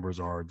post numbers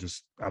are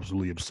just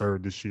absolutely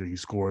absurd this year. He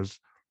scores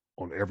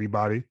on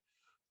everybody.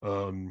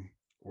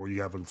 Or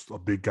you have a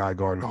big guy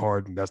guarding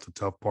Harden. That's the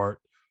tough part.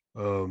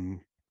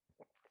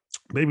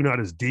 Maybe not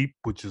as deep,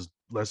 which is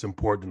less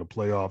important in the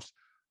playoffs.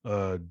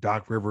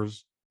 Doc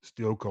Rivers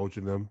still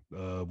coaching them,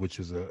 which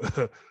is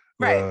a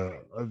right.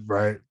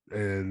 Right.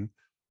 And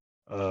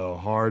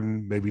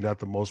Harden, maybe not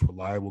the most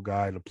reliable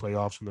guy in the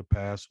playoffs in the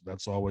past.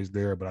 That's always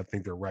there, but I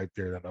think they're right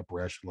there in that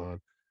upper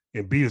echelon.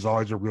 And B is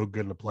always a real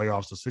good in the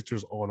playoffs. The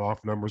Sixers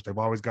on-off numbers, they've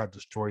always got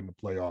destroyed in the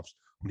playoffs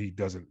when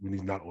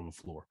he's not on the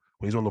floor.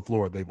 When he's on the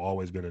floor, they've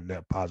always been a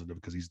net positive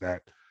because he's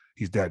that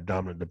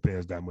dominant,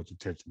 demands that much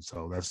attention.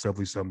 So that's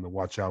definitely something to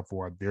watch out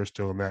for. They're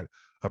still in that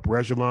upper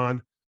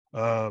echelon.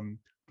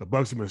 The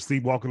Bucks have been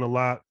sleepwalking a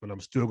lot, but I'm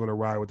still going to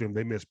ride with them.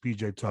 They miss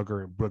PJ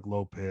Tucker and Brook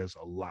Lopez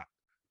a lot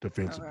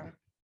defensively. Okay.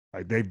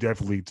 Like they've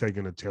definitely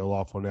taken a tail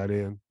off on that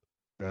end.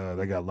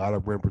 They got a lot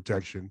of rim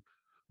protection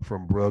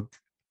from Brook.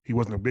 He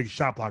wasn't a big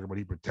shot blocker, but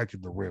he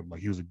protected the rim.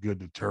 Like he was a good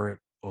deterrent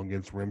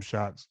against rim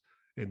shots.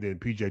 And then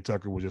PJ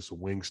Tucker was just a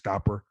wing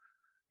stopper.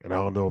 And I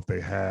don't know if they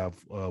have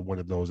one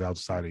of those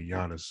outside of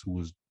Giannis, who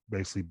was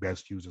basically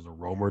best used as a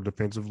roamer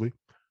defensively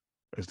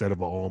instead of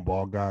an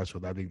on-ball guy.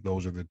 So I think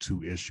those are the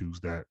two issues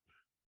that,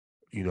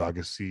 I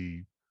can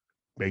see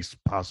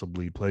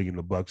possibly playing in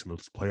the Bucks in the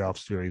playoff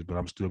series, but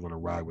I'm still going to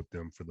ride with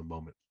them for the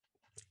moment.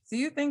 Do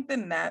you think the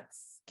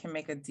Nets can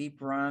make a deep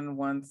run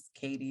once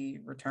KD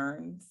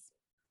returns?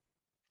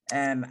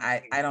 And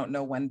I don't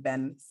know when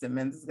Ben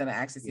Simmons is going to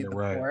actually see the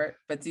court,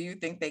 but do you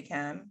think they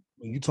can?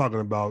 You're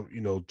talking about,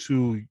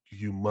 two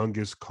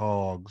humongous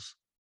cogs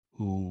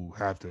who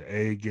have to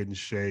A, get in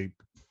shape,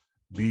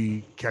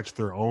 B, catch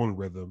their own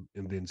rhythm,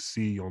 and then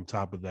C, on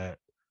top of that,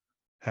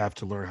 have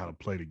to learn how to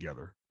play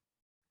together.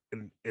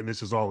 And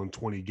this is all in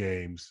 20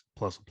 games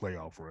plus a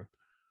playoff run.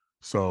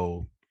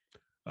 So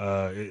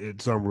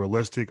it's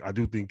unrealistic. I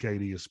do think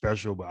KD is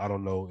special, but I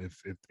don't know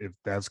if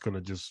that's going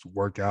to just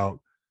work out.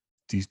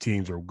 These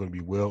teams are going to be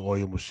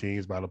well-oiled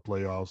machines by the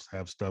playoffs,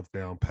 have stuff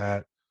down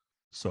pat.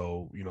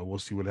 So, we'll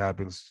see what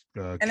happens.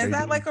 And KD, is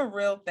that like a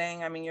real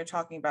thing? I mean, you're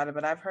talking about it,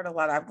 but I've heard a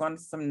lot. I've gone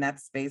to some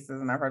Nets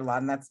spaces and I've heard a lot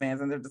of Nets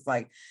fans, and they're just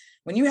like,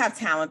 when you have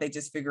talent, they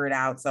just figure it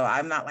out. So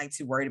I'm not like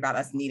too worried about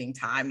us needing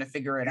time to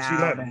figure it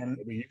out. And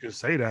I mean, you can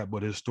say that,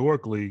 but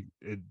historically,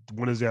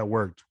 when has that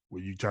worked?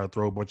 Where you try to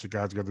throw a bunch of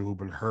guys together who've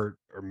been hurt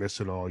or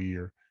missing all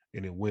year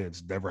and it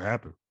wins? Never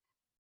happened.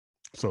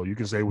 So you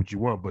can say what you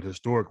want, but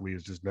historically,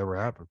 it's just never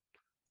happened.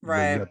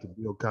 Right. You have to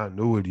build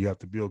continuity. You have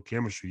to build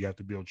chemistry. You have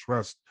to build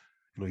trust.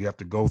 You have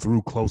to go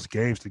through close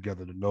games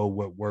together to know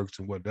what works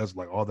and what doesn't.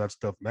 Like all that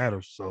stuff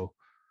matters. So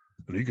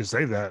you can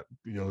say that,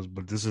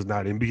 but this is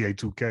not NBA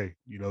 2K.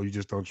 You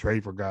just don't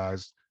trade for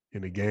guys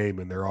in the game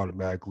and they're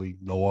automatically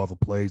know all the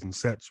plays and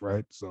sets,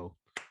 right? So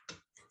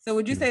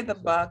would you say the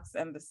Bucks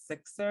and the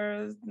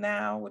Sixers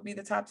now would be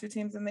the top two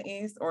teams in the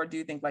East, or do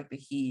you think like the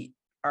Heat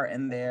are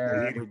in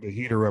there? The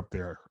Heat are up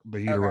there. The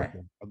Heat are up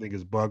there. I think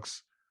it's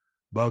Bucks,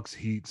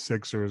 Heat,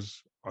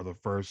 Sixers are the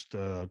first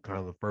kind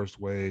of the first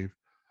wave.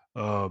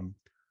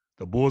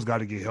 The Bulls got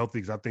to get healthy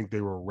because I think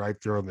they were right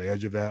there on the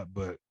edge of that,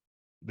 but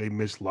they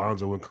missed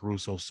Lonzo and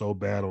Caruso so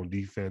bad on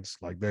defense.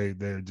 Like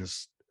they're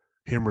just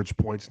hemorrhage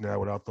points now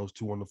without those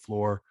two on the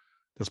floor.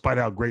 Despite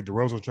how great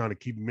DeRozan was trying to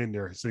keep them in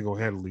there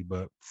single-handedly,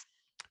 but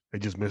they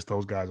just missed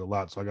those guys a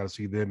lot. So I got to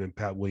see them and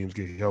Pat Williams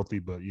get healthy.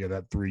 But yeah,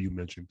 that three you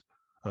mentioned,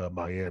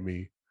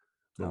 Miami,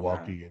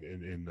 Milwaukee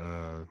and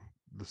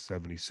the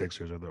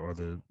 76ers are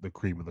the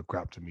cream of the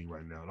crop to me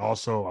right now. And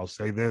also, I'll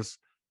say this: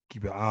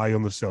 keep an eye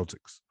on the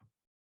Celtics.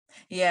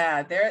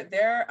 Yeah,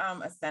 they're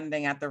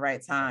ascending at the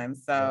right time.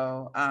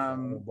 So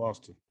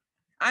Boston.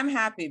 I'm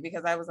happy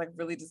because I was like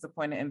really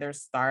disappointed in their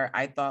start.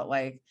 I thought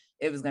like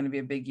it was going to be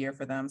a big year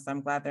for them. So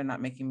I'm glad they're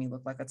not making me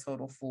look like a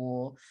total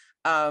fool.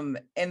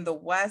 In the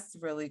West,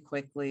 really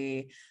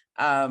quickly,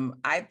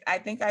 I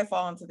think I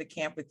fall into the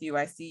camp with you.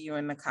 I see you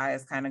and Nakai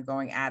is kind of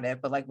going at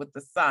it, but like with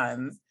the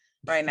Suns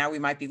right now, we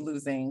might be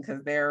losing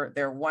because they're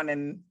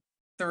 1-3,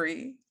 1-2.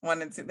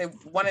 They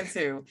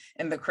 1-2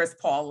 in the Chris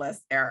Paul-less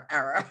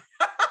era.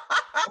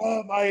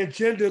 Oh, my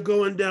agenda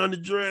going down the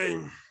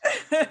drain.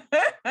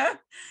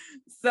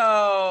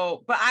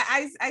 So, but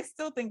I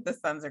still think the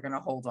Suns are going to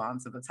hold on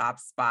to the top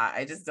spot.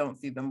 I just don't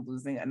see them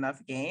losing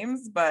enough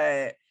games.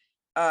 But,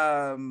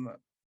 you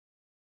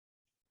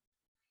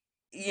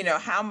know,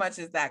 how much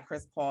is that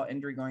Chris Paul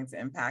injury going to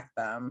impact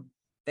them?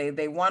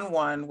 They won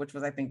one, which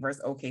was I think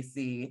versus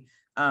OKC,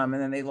 and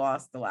then they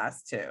lost the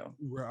last two.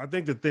 Well, I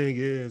think the thing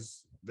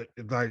is that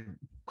like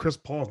Chris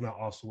Paul's not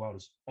also out;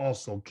 it's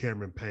also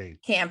Cameron Payne.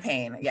 Yeah.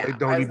 They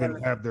don't even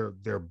have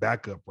their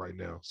backup right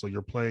now, so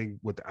you're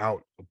playing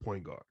without a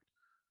point guard.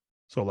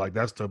 So like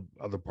that's the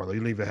other part. Like,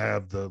 you don't even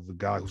have the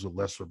guy who's a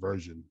lesser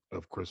version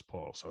of Chris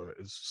Paul. So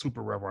it's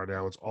super rough right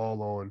now. It's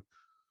all on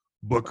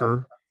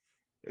Booker.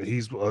 And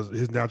he's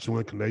his natural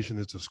inclination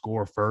is to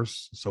score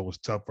first. So it's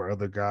tough for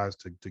other guys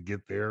to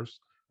get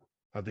theirs.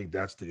 I think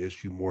that's the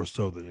issue more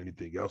so than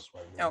anything else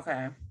right now.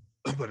 Okay.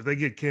 But if they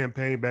get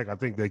Campaign back, I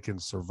think they can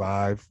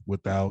survive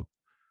without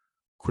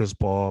Chris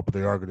Paul, but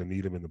they are going to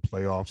need him in the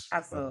playoffs.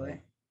 Absolutely.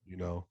 You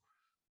know,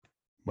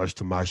 much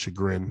to my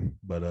chagrin,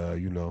 but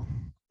you know.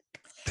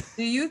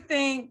 Do you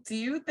think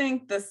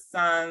the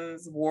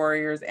Suns,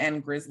 Warriors,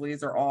 and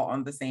Grizzlies are all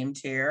on the same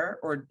tier,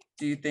 or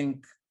do you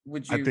think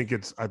I think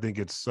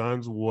it's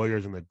Suns,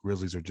 Warriors, and the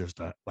Grizzlies are just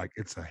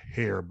it's a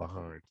hair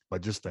behind,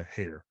 but just a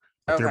hair.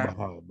 But they're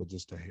behind, but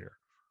just a hair.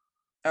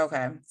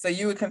 Okay, so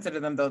you would consider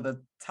them though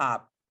the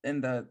top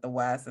in the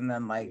West, and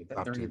then like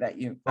the three that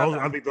you.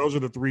 I think those are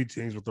the three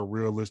teams with a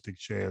realistic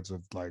chance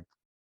of like,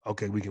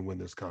 okay, we can win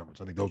this conference.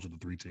 I think those are the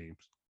three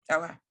teams.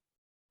 Okay.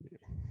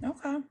 Yeah.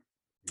 Okay.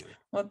 Yeah.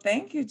 Well,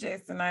 thank you,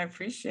 Jason. I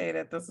appreciate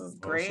it. This was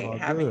great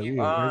having you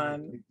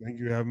on. Thank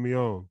you for having me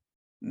on.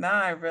 No,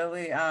 I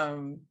really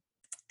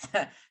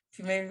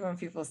maybe when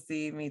people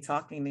see me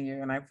talking to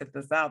you and I put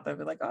this out, they'll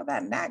be like, "Oh,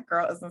 that Nat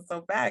girl isn't so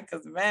bad."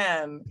 Because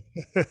man,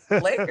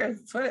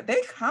 Lakers Twitter,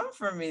 they come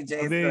for me,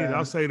 Jason.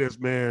 I'll say this,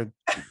 man.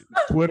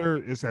 Twitter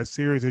is as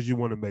serious as you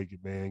want to make it,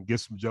 man. Get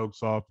some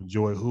jokes off,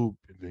 enjoy hoop,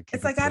 and then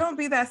it's like I don't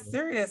be that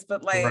serious,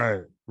 but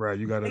like right.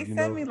 You gotta. They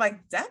send me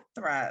like death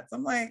threats.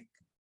 I'm like,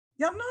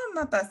 y'all know I'm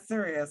not that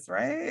serious,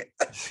 right?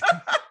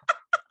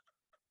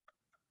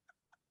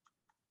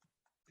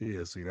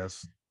 Yeah, see,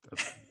 that's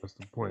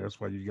the point. That's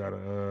why you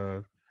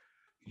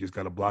just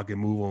gotta block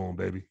and move on,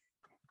 baby.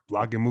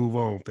 Block and move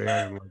on if they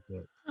acting like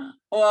that.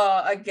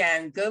 Well,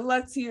 again, good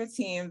luck to your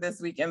team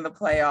this week in the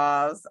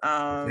playoffs.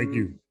 Thank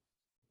you.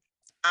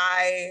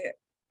 I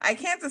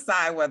can't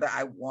decide whether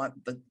I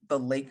want the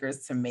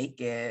Lakers to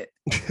make it,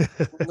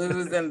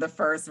 lose in the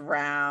first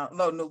round.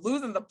 No,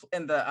 lose in the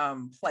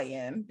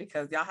play-in,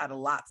 because y'all had a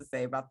lot to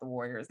say about the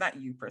Warriors. Not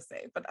you per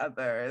se, but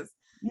others.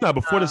 No,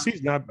 before the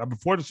season, I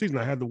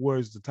had the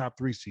Warriors the top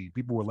 3 seed.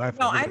 People were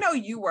laughing. No, I know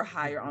you were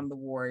higher on the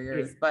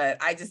Warriors, but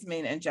I just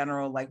mean in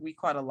general, like we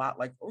caught a lot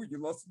like, oh, you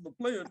lost in the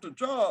play-in to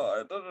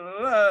Ja.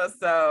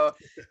 So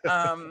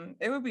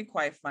it would be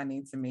quite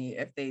funny to me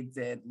if they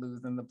did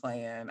lose in the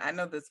play-in. I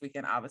know this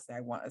weekend, obviously, I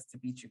want us to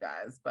beat you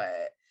guys,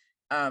 but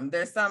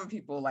there's some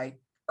people like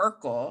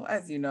Urkel,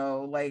 as you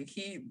know, like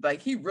he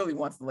really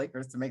wants the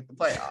Lakers to make the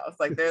playoffs.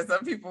 Like there's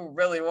some people who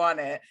really want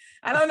it.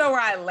 I don't know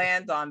where I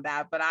land on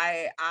that, but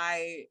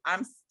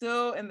I'm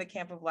still in the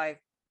camp of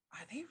like, are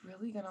they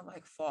really gonna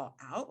like fall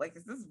out? Like,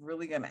 is this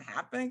really gonna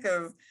happen?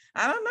 Because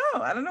I don't know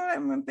what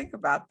I'm gonna think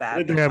about that. I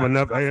think they have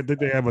enough. I think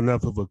they have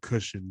enough of a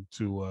cushion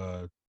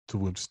to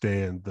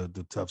withstand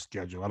the tough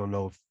schedule. I don't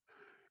know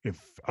if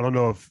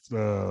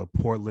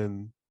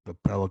Portland, the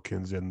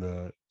Pelicans, and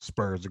the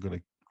Spurs are gonna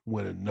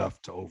win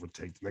enough to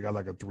overtake them. They got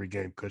like a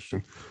 3-game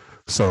cushion,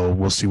 so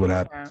we'll see what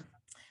happens.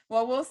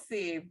 Well, we'll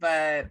see.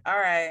 But all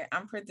right,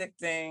 I'm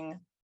predicting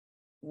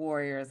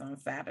Warriors on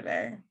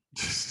Saturday.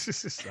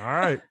 All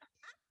right,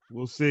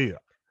 we'll see.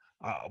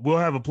 We'll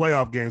have a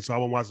playoff game, so I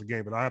won't watch the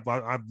game. But I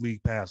have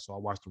league pass, so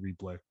I'll watch the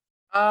replay.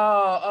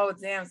 Oh,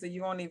 damn! So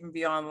you won't even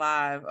be on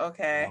live.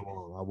 Okay.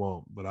 I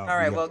won't. But all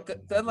right. Well,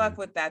 good luck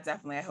with that.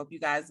 Definitely. I hope you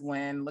guys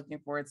win. Looking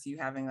forward to you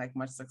having like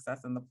much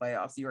success in the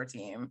playoffs. Your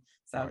team.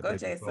 So go,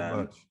 Jason.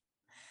 So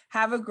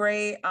have a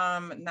great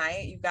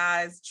night, you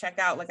guys. Check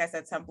out, like I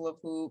said, Temple of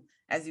Hoop.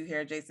 As you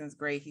hear, Jason's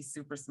great. He's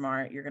super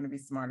smart. You're going to be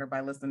smarter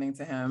by listening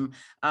to him.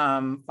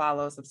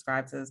 Follow,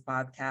 subscribe to his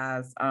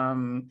podcast.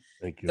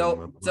 Thank you.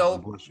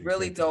 Dope,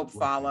 really dope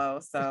follow.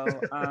 So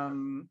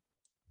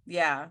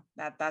yeah,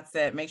 that's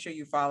it. Make sure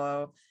you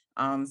follow,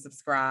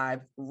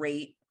 subscribe,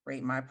 rate,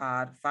 rate my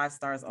pod 5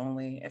 stars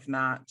only. If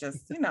not,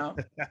 just,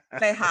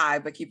 say hi,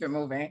 but keep it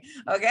moving.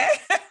 Okay.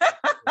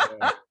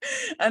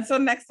 Until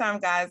next time,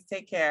 guys,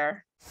 take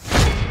care.